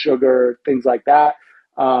 less sugar, things like that.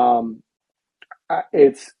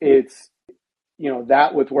 It's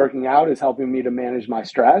that with working out is helping me to manage my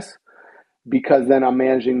stress, because then I'm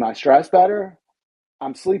managing my stress better.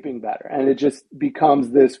 I'm sleeping better. And it just becomes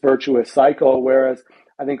this virtuous cycle. Whereas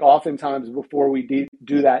I think oftentimes before we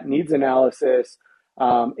do that needs analysis,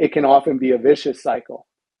 it can often be a vicious cycle.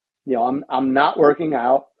 I'm not working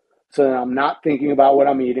out, so then I'm not thinking about what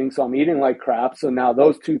I'm eating. So I'm eating like crap. So now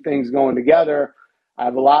those two things going together, I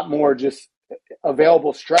have a lot more just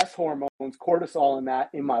available stress hormones, cortisol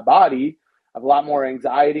in my body. I have a lot more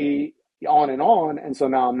anxiety, on and on. And so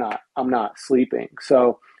now I'm not sleeping.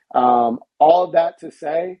 So all of that to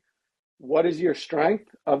say, what is your strength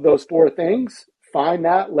of those four things? Find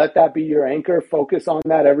that, let that be your anchor, focus on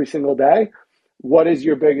that every single day. What is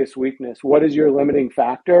your biggest weakness? What is your limiting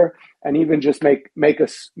factor? And even just make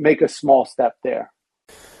a small step there.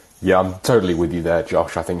 Yeah, I'm totally with you there,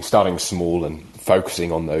 Josh. I think starting small and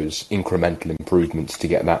focusing on those incremental improvements to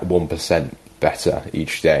get that 1% better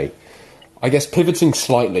each day. I guess pivoting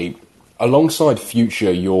slightly, alongside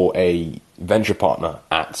Future, you're a venture partner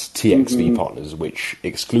at TXV Partners, which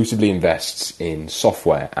exclusively invests in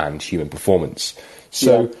software and human performance.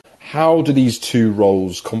 So how do these two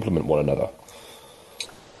roles complement one another?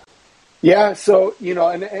 Yeah, so,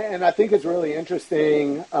 and I think it's really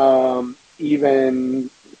interesting, even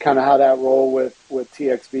kind of how that role with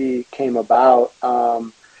TXV came about.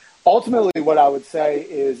 Ultimately, what I would say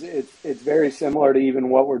is it's very similar to even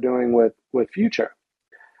what we're doing with Future.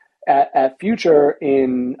 At Future,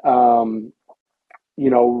 in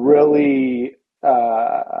really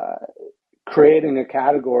creating a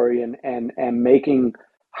category and making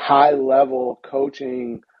high level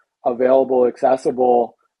coaching available,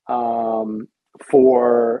 accessible,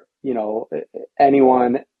 for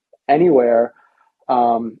anyone, anywhere.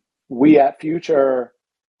 We at Future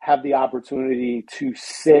have the opportunity to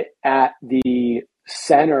sit at the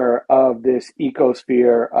center of this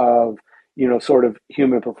ecosphere of sort of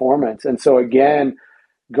human performance. And so again,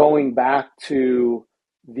 going back to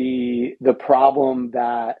the problem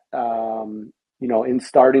that in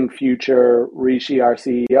starting Future, Rishi, our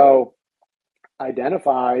CEO,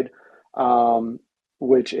 identified,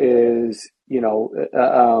 which is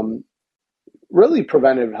really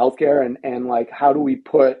preventative healthcare, and like, how do we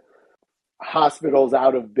put hospitals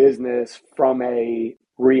out of business from a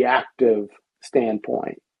reactive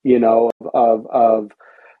standpoint, of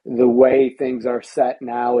the way things are set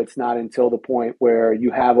now. It's not until the point where you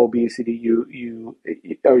have obesity, you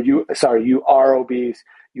are obese,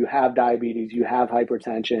 you have diabetes, you have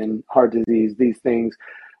hypertension, heart disease, these things,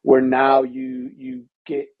 where now you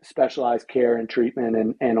get specialized care and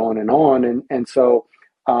treatment and on and on. And so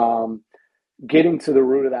getting to the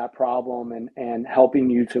root of that problem and helping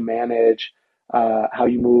you to manage how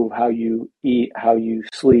you move, how you eat, how you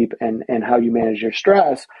sleep, and how you manage your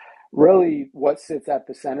stress really what sits at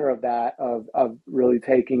the center of that, of really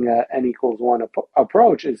taking a N equals one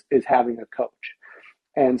approach, is having a coach.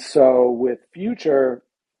 And so with Future,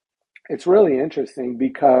 it's really interesting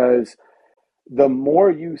because the more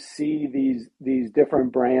you see these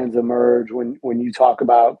different brands emerge when you talk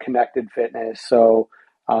about connected fitness, so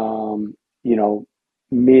you know,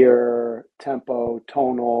 Mirror, Tempo,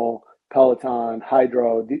 Tonal, Peloton,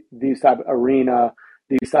 Hydro, these type Arena,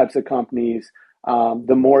 these types of companies,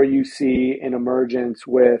 the more you see an emergence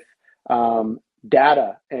with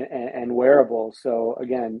data and wearables. So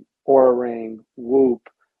again, Oura Ring, Whoop,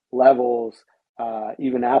 Levels,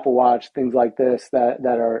 even Apple Watch, things like this that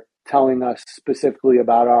are telling us specifically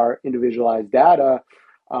about our individualized data,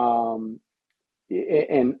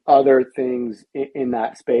 and other things in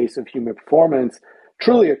that space of human performance.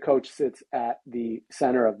 Truly, a coach sits at the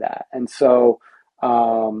center of that. And so,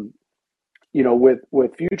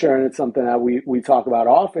 with Future, and it's something that we talk about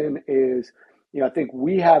often, is, I think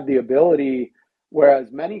we have the ability,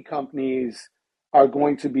 whereas many companies are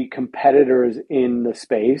going to be competitors in the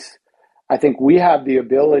space, I think we have the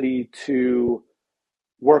ability to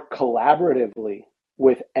work collaboratively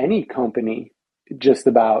with any company just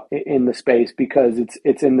about in the space, because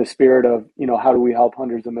it's in the spirit of, how do we help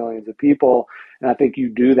hundreds of millions of people? And I think you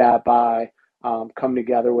do that by coming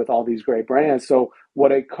together with all these great brands. So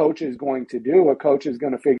what a coach is going to do, a coach is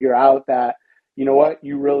going to figure out that,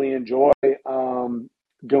 you really enjoy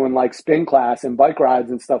doing like spin class and bike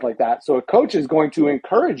rides and stuff like that. So a coach is going to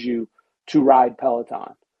encourage you to ride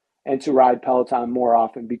Peloton and to ride Peloton more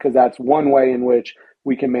often, because that's one way in which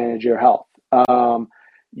we can manage your health.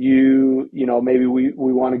 Maybe we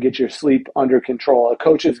want to get your sleep under control. A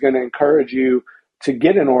coach is going to encourage you to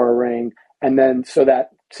get an Oura Ring, and then so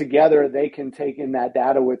that together they can take in that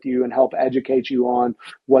data with you and help educate you on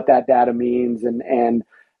what that data means, and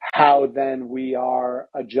how then we are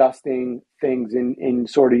adjusting things in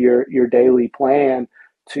sort of your daily plan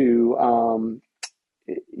to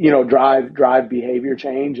drive behavior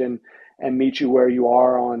change and meet you where you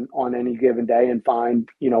are on any given day, and find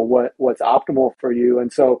what's optimal for you.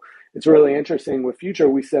 And so it's really interesting. With Future,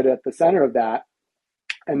 we sit at the center of that.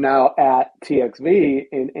 And now at TXV,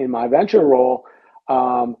 in my venture role,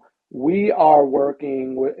 we are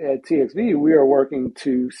working at TXV. We are working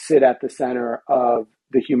to sit at the center of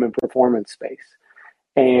the human performance space,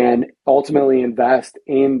 and ultimately invest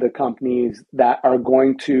in the companies that are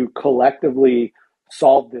going to collectively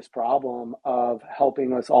solve this problem of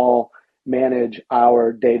helping us all manage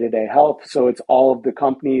our day-to-day health. So it's all of the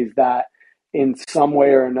companies that in some way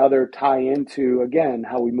or another tie into, again,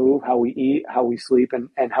 how we move, how we eat, how we sleep,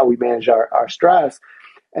 and how we manage our stress.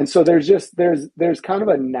 And so there's kind of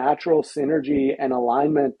a natural synergy and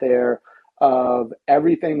alignment there of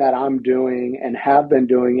everything that I'm doing and have been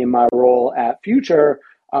doing in my role at Future.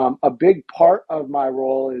 A big part of my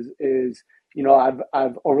role is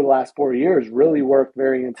I've over the last 4 years really worked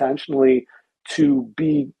very intentionally to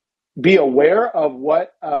be aware of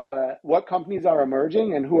what companies are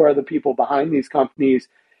emerging and who are the people behind these companies,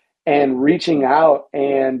 and reaching out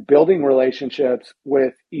and building relationships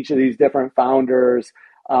with each of these different founders.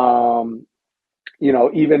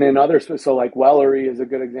 Even in other, so like Wellery is a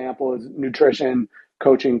good example, is nutrition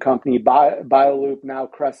coaching company. BioLoop, now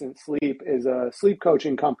Crescent Sleep, is a sleep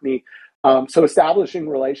coaching company. So establishing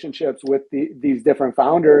relationships with these different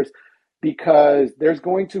founders, because there's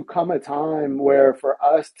going to come a time where for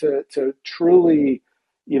us to truly,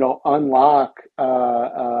 unlock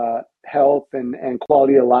health and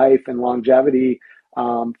quality of life and longevity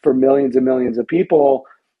for millions and millions of people,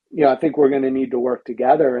 I think we're going to need to work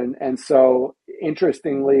together. And so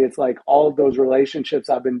interestingly, it's like all of those relationships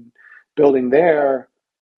I've been building there,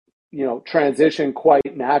 transition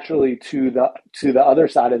quite naturally to the other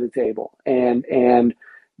side of the table, and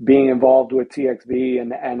being involved with TXV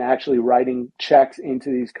and actually writing checks into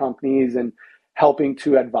these companies and helping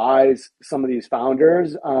to advise some of these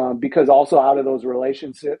founders, because also out of those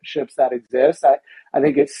relationships that exist, I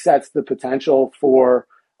think it sets the potential for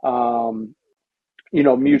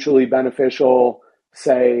mutually beneficial,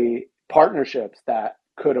 say, partnerships that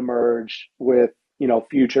could emerge with,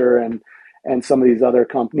 Future and some of these other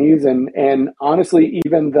companies. And honestly,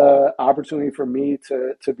 even the opportunity for me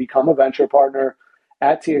to become a venture partner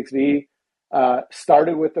at TXV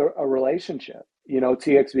started with a relationship.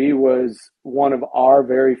 TXV was one of our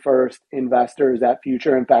very first investors at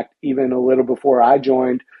Future. In fact, even a little before I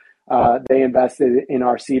joined, they invested in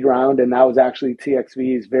our seed round, and that was actually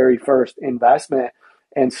TXV's very first investment.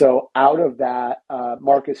 And so out of that,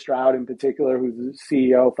 Marcus Stroud in particular, who's the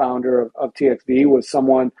CEO, founder of TXV, was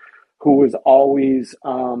someone who was always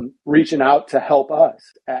reaching out to help us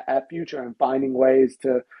at Future and finding ways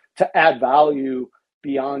to to add value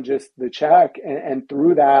beyond just the check. And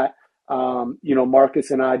through that,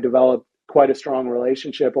 Marcus and I developed quite a strong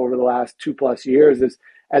relationship over the last 2+ years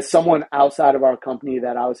as someone outside of our company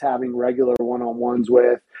that I was having regular one-on-ones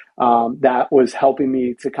with, that was helping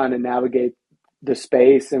me to kind of navigate the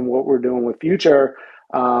space and what we're doing with Future.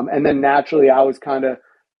 And then naturally, I was kind of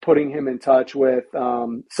putting him in touch with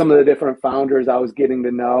some of the different founders I was getting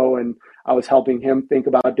to know, and I was helping him think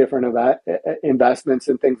about different investments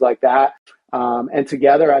and things like that. And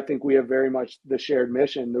together, I think we have very much the shared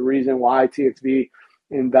mission. The reason why TXV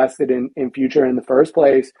invested in Future in the first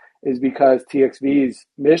place is because TXV's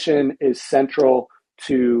mission is central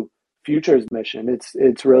to Future's mission.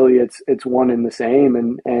 It's really one and the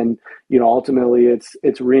same, and ultimately it's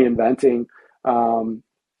reinventing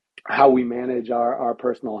how we manage our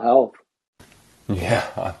personal health.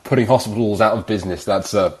 Yeah, putting hospitals out of business,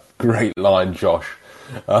 that's a great line, Josh.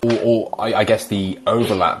 I guess the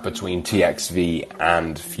overlap between TXV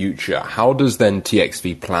and Future, how does then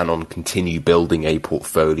TXV plan on continue building a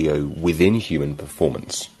portfolio within human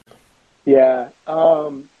performance? Yeah,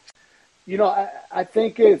 I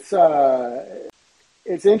think it's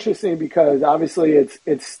interesting because obviously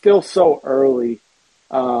it's still so early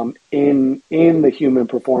in the human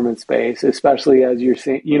performance space, especially as you're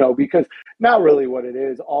seeing, because now really what it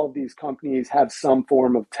is, all of these companies have some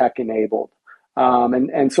form of tech enabled.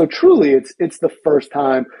 And so truly it's the first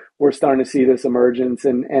time we're starting to see this emergence,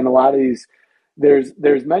 and a lot of these,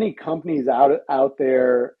 there's many companies out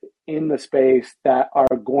there in the space that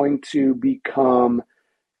are going to become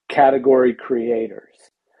category creators.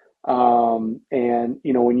 And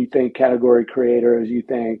when you think category creators, you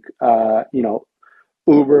think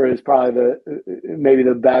Uber is probably maybe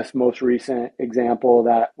the best, most recent example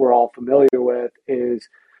that we're all familiar with. Is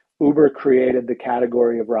Uber created the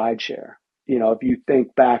category of rideshare. If you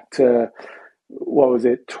think back to, what was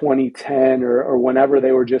it, 2010 or whenever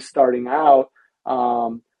they were just starting out,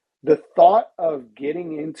 the thought of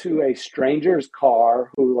getting into a stranger's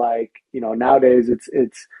car who, nowadays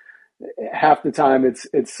it's half the time it's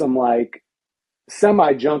some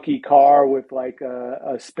semi-junky car with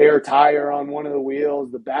a spare tire on one of the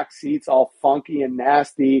wheels, the back seat's all funky and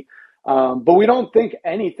nasty. But we don't think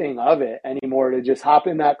anything of it anymore, to just hop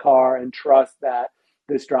in that car and trust that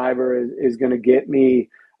this driver is going to get me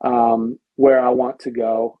where I want to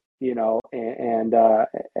go, and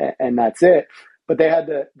that's it. But they had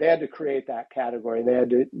to create that category. They had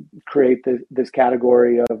to create this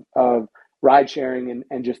category of ride sharing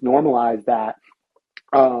and just normalize that,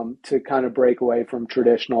 to kind of break away from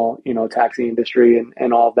traditional, taxi industry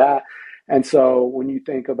and all of that. And so when you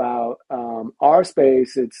think about our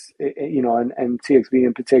space, and TXV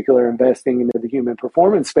in particular investing into the human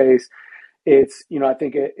performance space, it's, I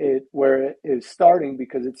think it where it is starting,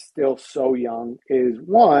 because it's still so young, is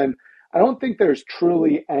one, I don't think there's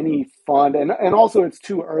truly any fund, and also it's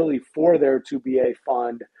too early for there to be a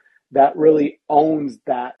fund that really owns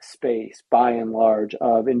that space by and large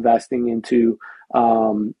of investing into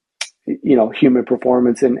human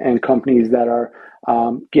performance and companies that are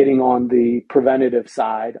getting on the preventative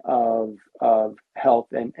side of health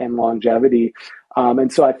and longevity.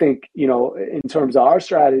 And so I think, in terms of our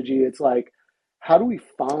strategy, it's like, how do we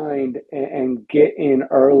find and get in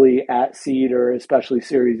early at seed, or especially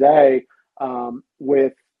Series A,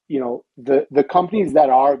 with the companies that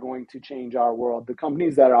are going to change our world, the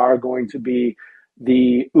companies that are going to be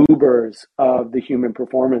the Ubers of the human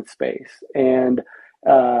performance space. And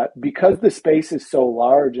because the space is so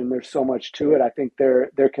large and there's so much to it, I think there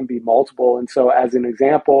can be multiple. And so as an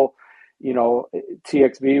example,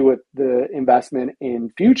 TXV with the investment in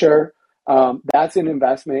Future, that's an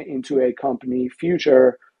investment into a company,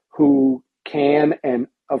 Future, who can, and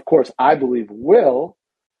of course I believe will,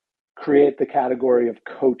 create the category of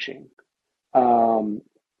coaching. And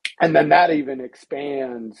then that even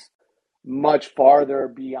expands much farther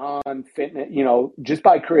beyond fitness, just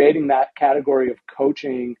by creating that category of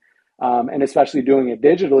coaching, and especially doing it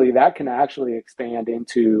digitally, that can actually expand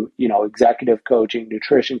into, executive coaching,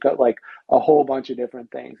 nutrition, like a whole bunch of different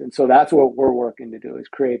things. And so that's what we're working to do, is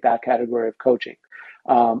create that category of coaching.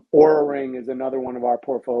 Aura Ring is another one of our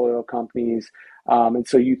portfolio companies. And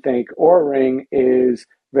so you think Aura Ring is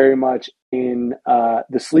very much in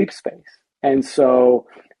the sleep space. And so,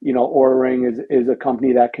 Aura Ring is a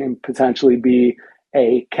company that can potentially be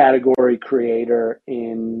a category creator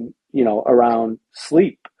in, around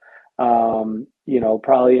sleep.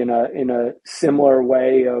 Probably in a similar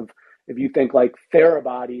way of, if you think like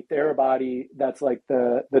Therabody, that's like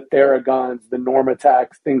the Theraguns, the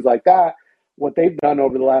Normatex, things like that. What they've done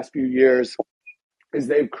over the last few years is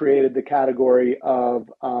they've created the category of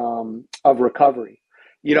recovery.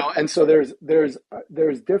 And so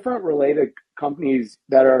there's different related companies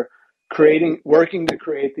that are working to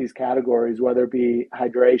create these categories, whether it be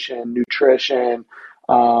hydration, nutrition,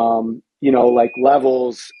 like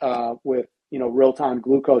levels with real-time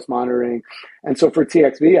glucose monitoring. And so for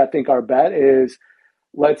TXV, I think our bet is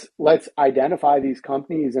let's identify these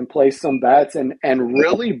companies and place some bets and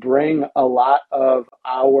really bring a lot of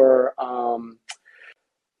our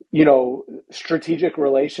strategic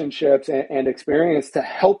relationships and experience to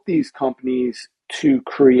help these companies to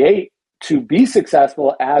be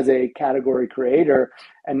successful as a category creator.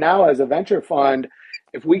 And now as a venture fund,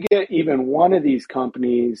 if we get even one of these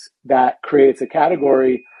companies that creates a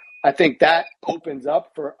category, I think that opens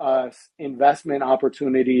up for us investment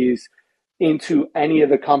opportunities into any of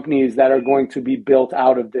the companies that are going to be built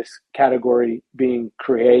out of this category being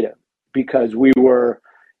creative, because we were,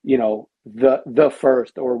 the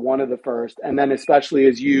first or one of the first. And then especially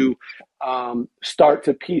as you start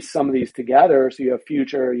to piece some of these together, so you have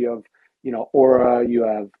Future, you have, Aura, you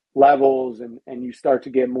have Levels, and you start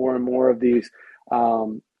to get more and more of these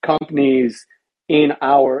companies in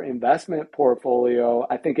our investment portfolio.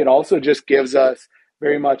 I think it also just gives us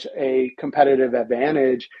very much a competitive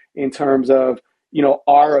advantage in terms of,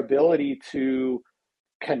 our ability to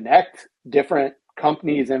connect different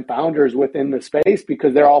companies and founders within the space,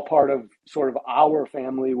 because they're all part of sort of our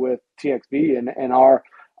family with TXV and our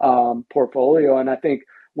portfolio. And I think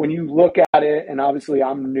when you look at it, and obviously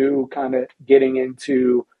I'm new kind of getting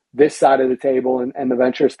into this side of the table and the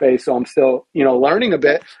venture space, so I'm still, learning a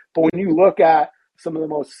bit. But when you look at some of the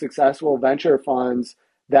most successful venture funds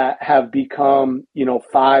that have become,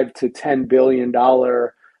 $5 to $10 billion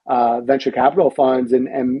venture capital funds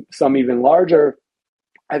and some even larger,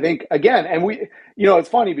 I think, again, and it's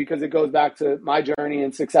funny because it goes back to my journey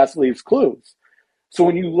and success leaves clues. So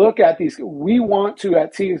when you look at these, at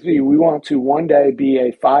TXV, we want to one day be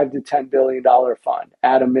a $5 to $10 billion fund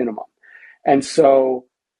at a minimum. And so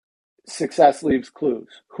success leaves clues.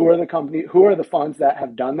 Who are the funds that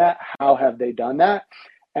have done that? How have they done that?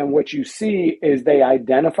 And what you see is they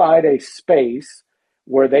identified a space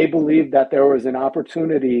where they believed that there was an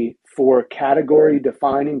opportunity for category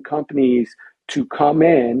defining companies to come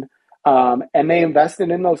in, and they invested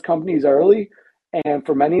in those companies early. And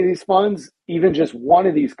for many of these funds, even just one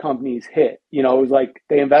of these companies hit. It was like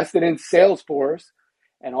they invested in Salesforce,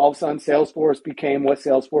 and all of a sudden Salesforce became what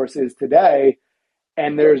Salesforce is today.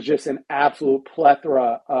 And there's just an absolute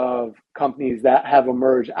plethora of companies that have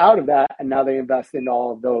emerged out of that, and now they invest in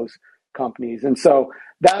all of those companies. And so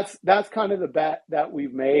that's kind of the bet that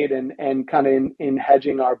we've made, and kind of in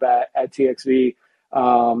hedging our bet at TXV,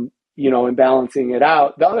 and balancing it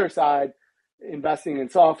out. The other side, investing in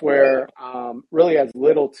software, really has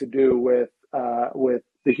little to do with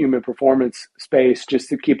the human performance space, just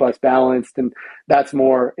to keep us balanced. And that's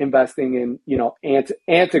more investing in,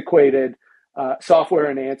 antiquated software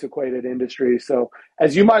and antiquated industries. So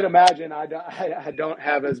as you might imagine, I don't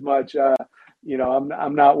have as much,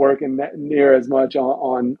 I'm not working near as much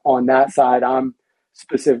on that side. I'm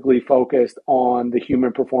specifically focused on the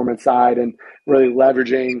human performance side and really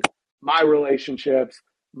leveraging my relationships,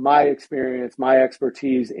 my experience, my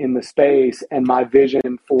expertise in the space, and my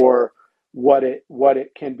vision for what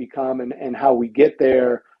it can become and how we get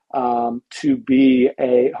there, to be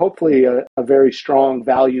hopefully a very strong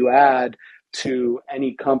value add to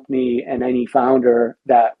any company and any founder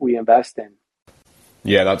that we invest in.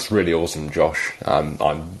 Yeah, that's really awesome, Josh.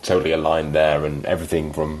 I'm totally aligned there, and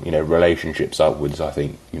everything from relationships upwards. I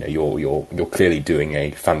think you're clearly doing a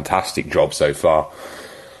fantastic job so far.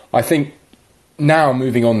 I think now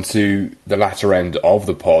moving on to the latter end of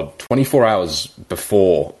the pod, 24 hours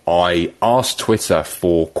before, I asked Twitter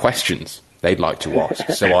for questions they'd like to ask.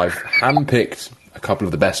 So I've handpicked a couple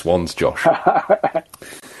of the best ones, Josh.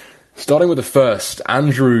 Starting with the first,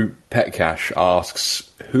 Andrew Petcash asks,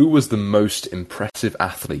 who was the most impressive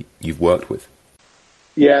athlete you've worked with?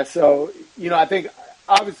 Yeah, so, I think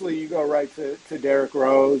obviously you go right to Derrick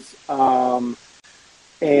Rose.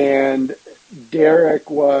 And Derrick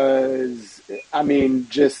was,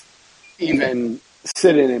 just even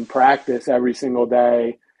sitting in practice every single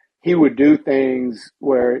day, he would do things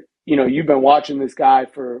where, you've been watching this guy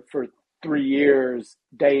for 3 years,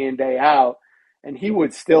 day in, day out, and he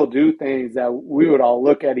would still do things that we would all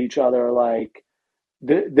look at each other like,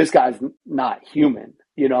 this guy's not human,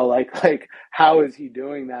 like how is he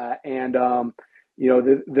doing that? And,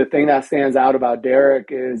 the thing that stands out about Derrick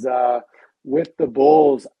is, with the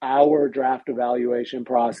Bulls, our draft evaluation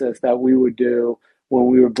process that we would do when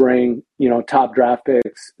we would bring, top draft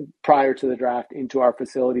picks prior to the draft into our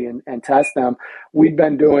facility and test them, we'd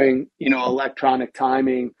been doing, electronic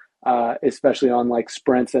timing especially on like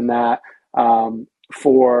sprints and that,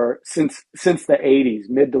 for since the 80s,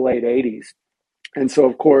 mid to late 80s. And so,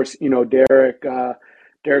 of course, Derek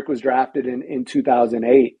was drafted in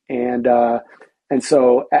 2008, and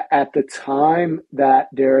so at the time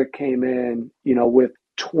that Derek came in, with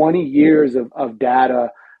 20 years of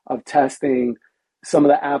data of testing some of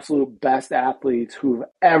the absolute best athletes who've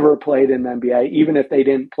ever played in the NBA, even if they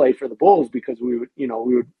didn't play for the Bulls, because we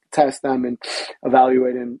would test them and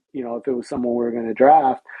evaluate them, if it was someone we were going to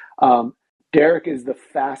draft. Derek is the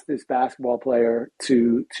fastest basketball player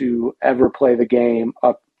to ever play the game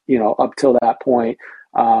up till that point.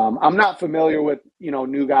 I'm not familiar with,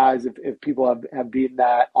 new guys, if people have beaten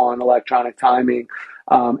that on electronic timing.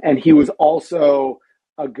 And he was also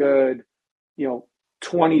a good,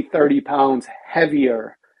 20, 30 pounds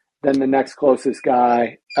heavier than the next closest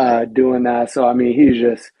guy doing that. So, I mean, he's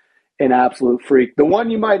just an absolute freak. The one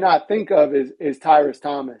you might not think of is Tyrus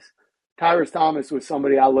Thomas. Tyrus Thomas was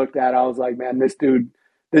somebody I looked at. I was like, man, this dude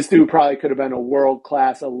probably could have been a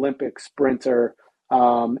world-class Olympic sprinter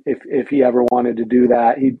if he ever wanted to do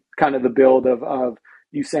that. He kind of the build of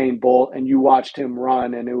Usain Bolt, and you watched him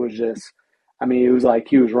run, and it was just, I mean, it was like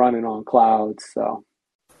he was running on clouds. So.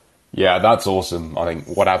 Yeah, that's awesome. I think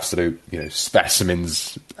what absolute,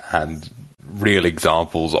 specimens and real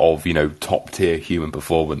examples of, top tier human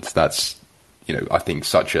performance. That's, I think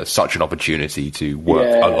such an opportunity to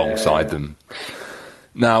work alongside them.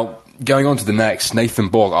 Now, going on to the next, Nathan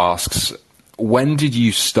Borg asks, when did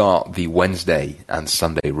you start the Wednesday and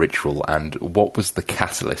Sunday ritual, and what was the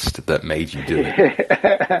catalyst that made you do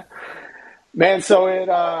it? Man, so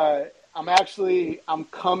I'm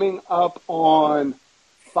coming up on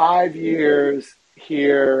 5 years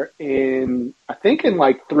here in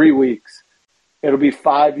like 3 weeks. It'll be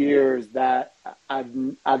 5 years that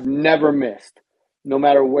I've never missed. No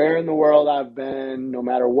matter where in the world I've been, no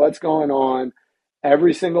matter what's going on,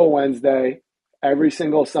 every single Wednesday, every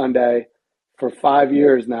single Sunday for 5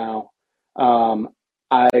 years now,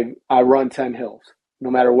 I run 10 hills, no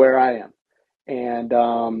matter where I am. And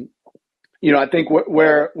I think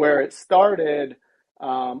where it started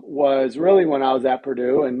was really when I was at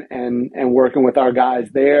Purdue and working with our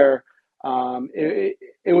guys there.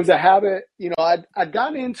 It was a habit, I'd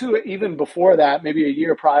gotten into it even before that, maybe a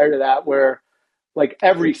year prior to that, where like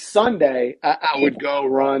every Sunday I would go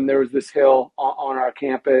run. There was this hill on our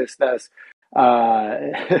campus that's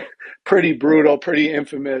pretty brutal, pretty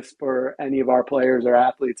infamous for any of our players or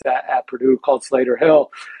athletes at Purdue, called Slater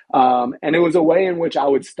Hill. And it was a way in which I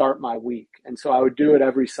would start my week. And so I would do it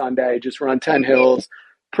every Sunday, just run 10 hills,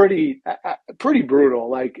 pretty brutal.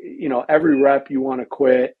 Like, every rep you want to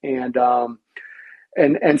quit. And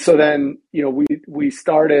so then, we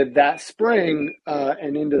started that spring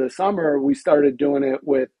and into the summer, we started doing it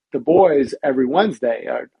with the boys every Wednesday,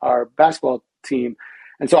 our basketball team.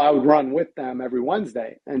 And so I would run with them every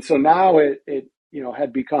Wednesday. And so now it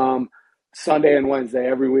had become Sunday and Wednesday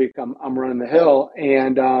every week. I'm running the hill.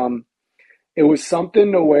 And it was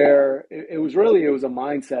something to where it was a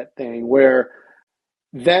mindset thing where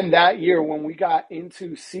then that year when we got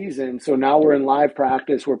into season, so now we're in live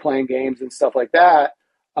practice, we're playing games and stuff like that.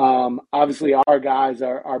 Obviously our guys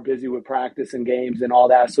are busy with practice and games and all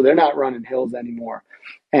that, so they're not running hills anymore.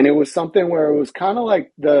 And it was something where it was kind of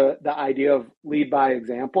like the idea of lead by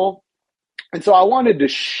example. And so I wanted to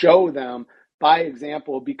show them by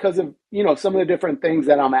example because of, some of the different things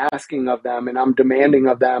that I'm asking of them and I'm demanding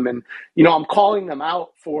of them. And, I'm calling them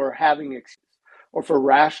out for having excuses or for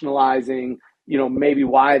rationalizing, maybe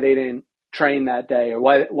why they didn't train that day or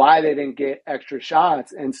why they didn't get extra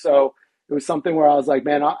shots. And so it was something where I was like,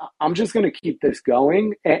 man, I'm just going to keep this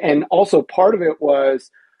going. And also part of it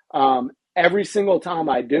was every single time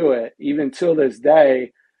I do it, even till this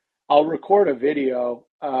day, I'll record a video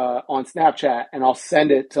on Snapchat and I'll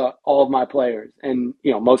send it to all of my players. And,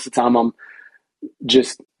 most of the time I'm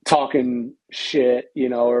just talking shit,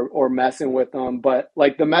 or messing with them. But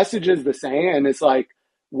like the message is the same. And it's like,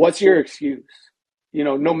 what's your excuse?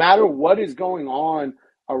 No matter what is going on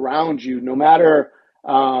around you, no matter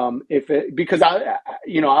because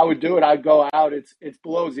I would do it. I'd go out. It's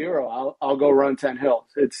below zero. I'll go run 10 hills.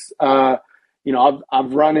 It's,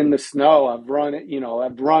 I've run in the snow. I've run it,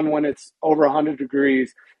 I've run when it's over 100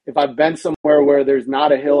 degrees. If I've been somewhere where there's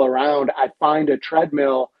not a hill around, I find a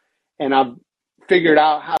treadmill and I've figured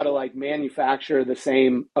out how to like manufacture the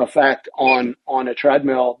same effect on a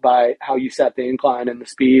treadmill by how you set the incline and the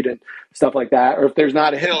speed and stuff like that. Or if there's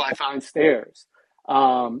not a hill, I find stairs.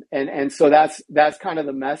 And so that's kind of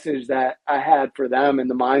the message that I had for them, and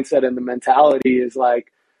the mindset and the mentality is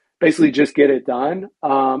like, basically just get it done.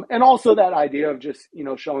 And also that idea of just,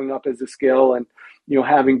 showing up as a skill and,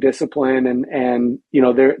 having discipline and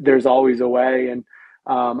there's always a way. And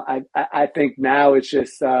I think now it's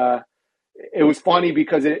just it was funny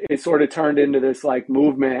because it sort of turned into this like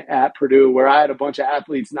movement at Purdue where I had a bunch of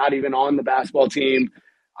athletes not even on the basketball team.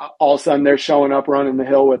 All of a sudden they're showing up running the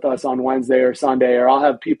hill with us on Wednesday or Sunday, or I'll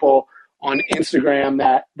have people on Instagram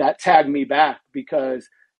that tag me back because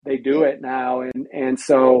they do it now. And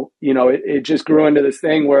so, it just grew into this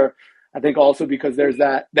thing where I think also because there's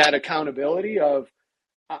that accountability of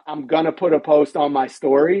I'm going to put a post on my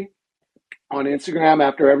story on Instagram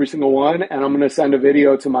after every single one, and I'm going to send a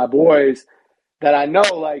video to my boys that I know,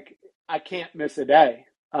 like, I can't miss a day.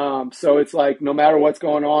 So it's like, no matter what's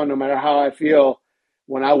going on, no matter how I feel,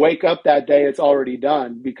 when I wake up that day, it's already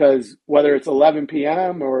done, because whether it's 11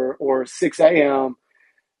 p.m. or 6 a.m.,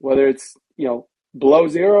 whether it's, below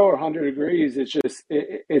 0 or 100 degrees, it's just,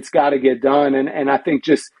 it's got to get done. And I think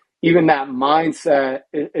just even that mindset,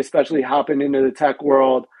 especially hopping into the tech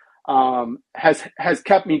world, has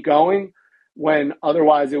kept me going when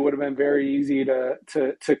otherwise it would have been very easy to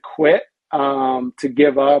quit, to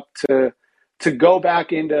give up, to go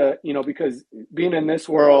back into, because being in this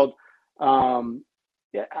world, I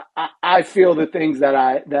feel the things that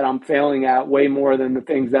I'm failing at way more than the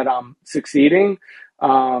things that I'm succeeding.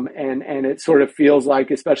 And it sort of feels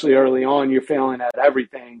like, especially early on, you're failing at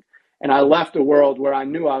everything. And I left a world where I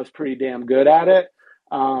knew I was pretty damn good at it.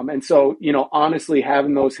 And so, honestly,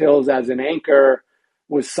 having those hills as an anchor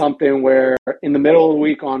was something where in the middle of the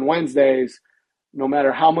week on Wednesdays, no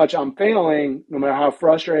matter how much I'm failing, no matter how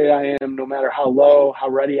frustrated I am, no matter how low, how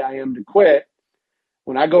ready I am to quit,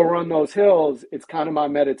 when I go run those hills, it's kind of my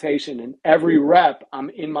meditation. And every rep, I'm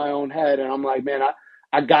in my own head and I'm like, man,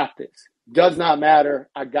 I got this. Does not matter.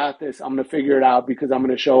 I got this. I'm going to figure it out because I'm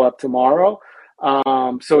going to show up tomorrow.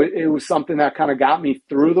 So it was something that kind of got me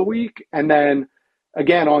through the week. And then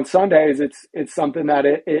again, on Sundays, it's something that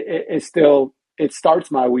it still starts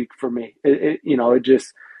my week for me.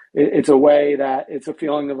 It's a way that it's a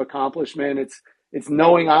feeling of accomplishment. It's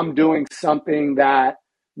knowing I'm doing something that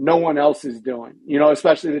no one else is doing,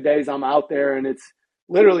 especially the days I'm out there and it's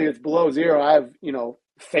below 0. I have,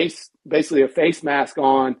 basically a face mask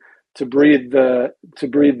on to breathe the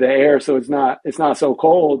air. So it's not so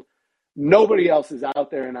cold. Nobody else is out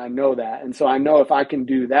there. And I know that. And so I know if I can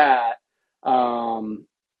do that,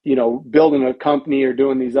 building a company or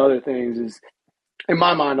doing these other things is, in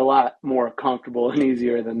my mind, a lot more comfortable and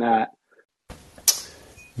easier than that.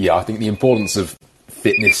 Yeah, I think the importance of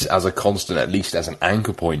fitness as a constant, at least as an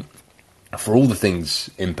anchor point for all the things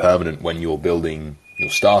impermanent when you're building your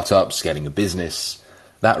startup, scaling a business,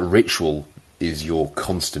 that ritual is your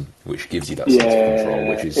constant, which gives you that sense of control,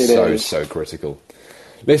 which is so critical.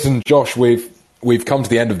 Listen, Josh, we've come to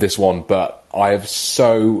the end of this one, but I have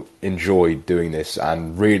so enjoyed doing this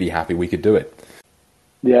and really happy we could do it.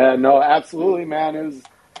 Yeah, no, absolutely, man. It was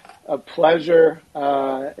a pleasure,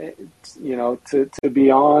 to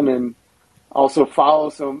be on and also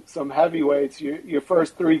follow some heavyweights. Your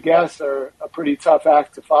first 3 guests are a pretty tough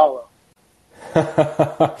act to follow.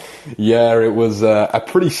 Yeah, it was a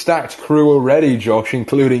pretty stacked crew already, Josh,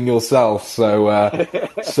 including yourself. So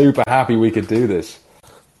super happy we could do this.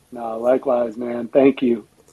 No, likewise, man. Thank you.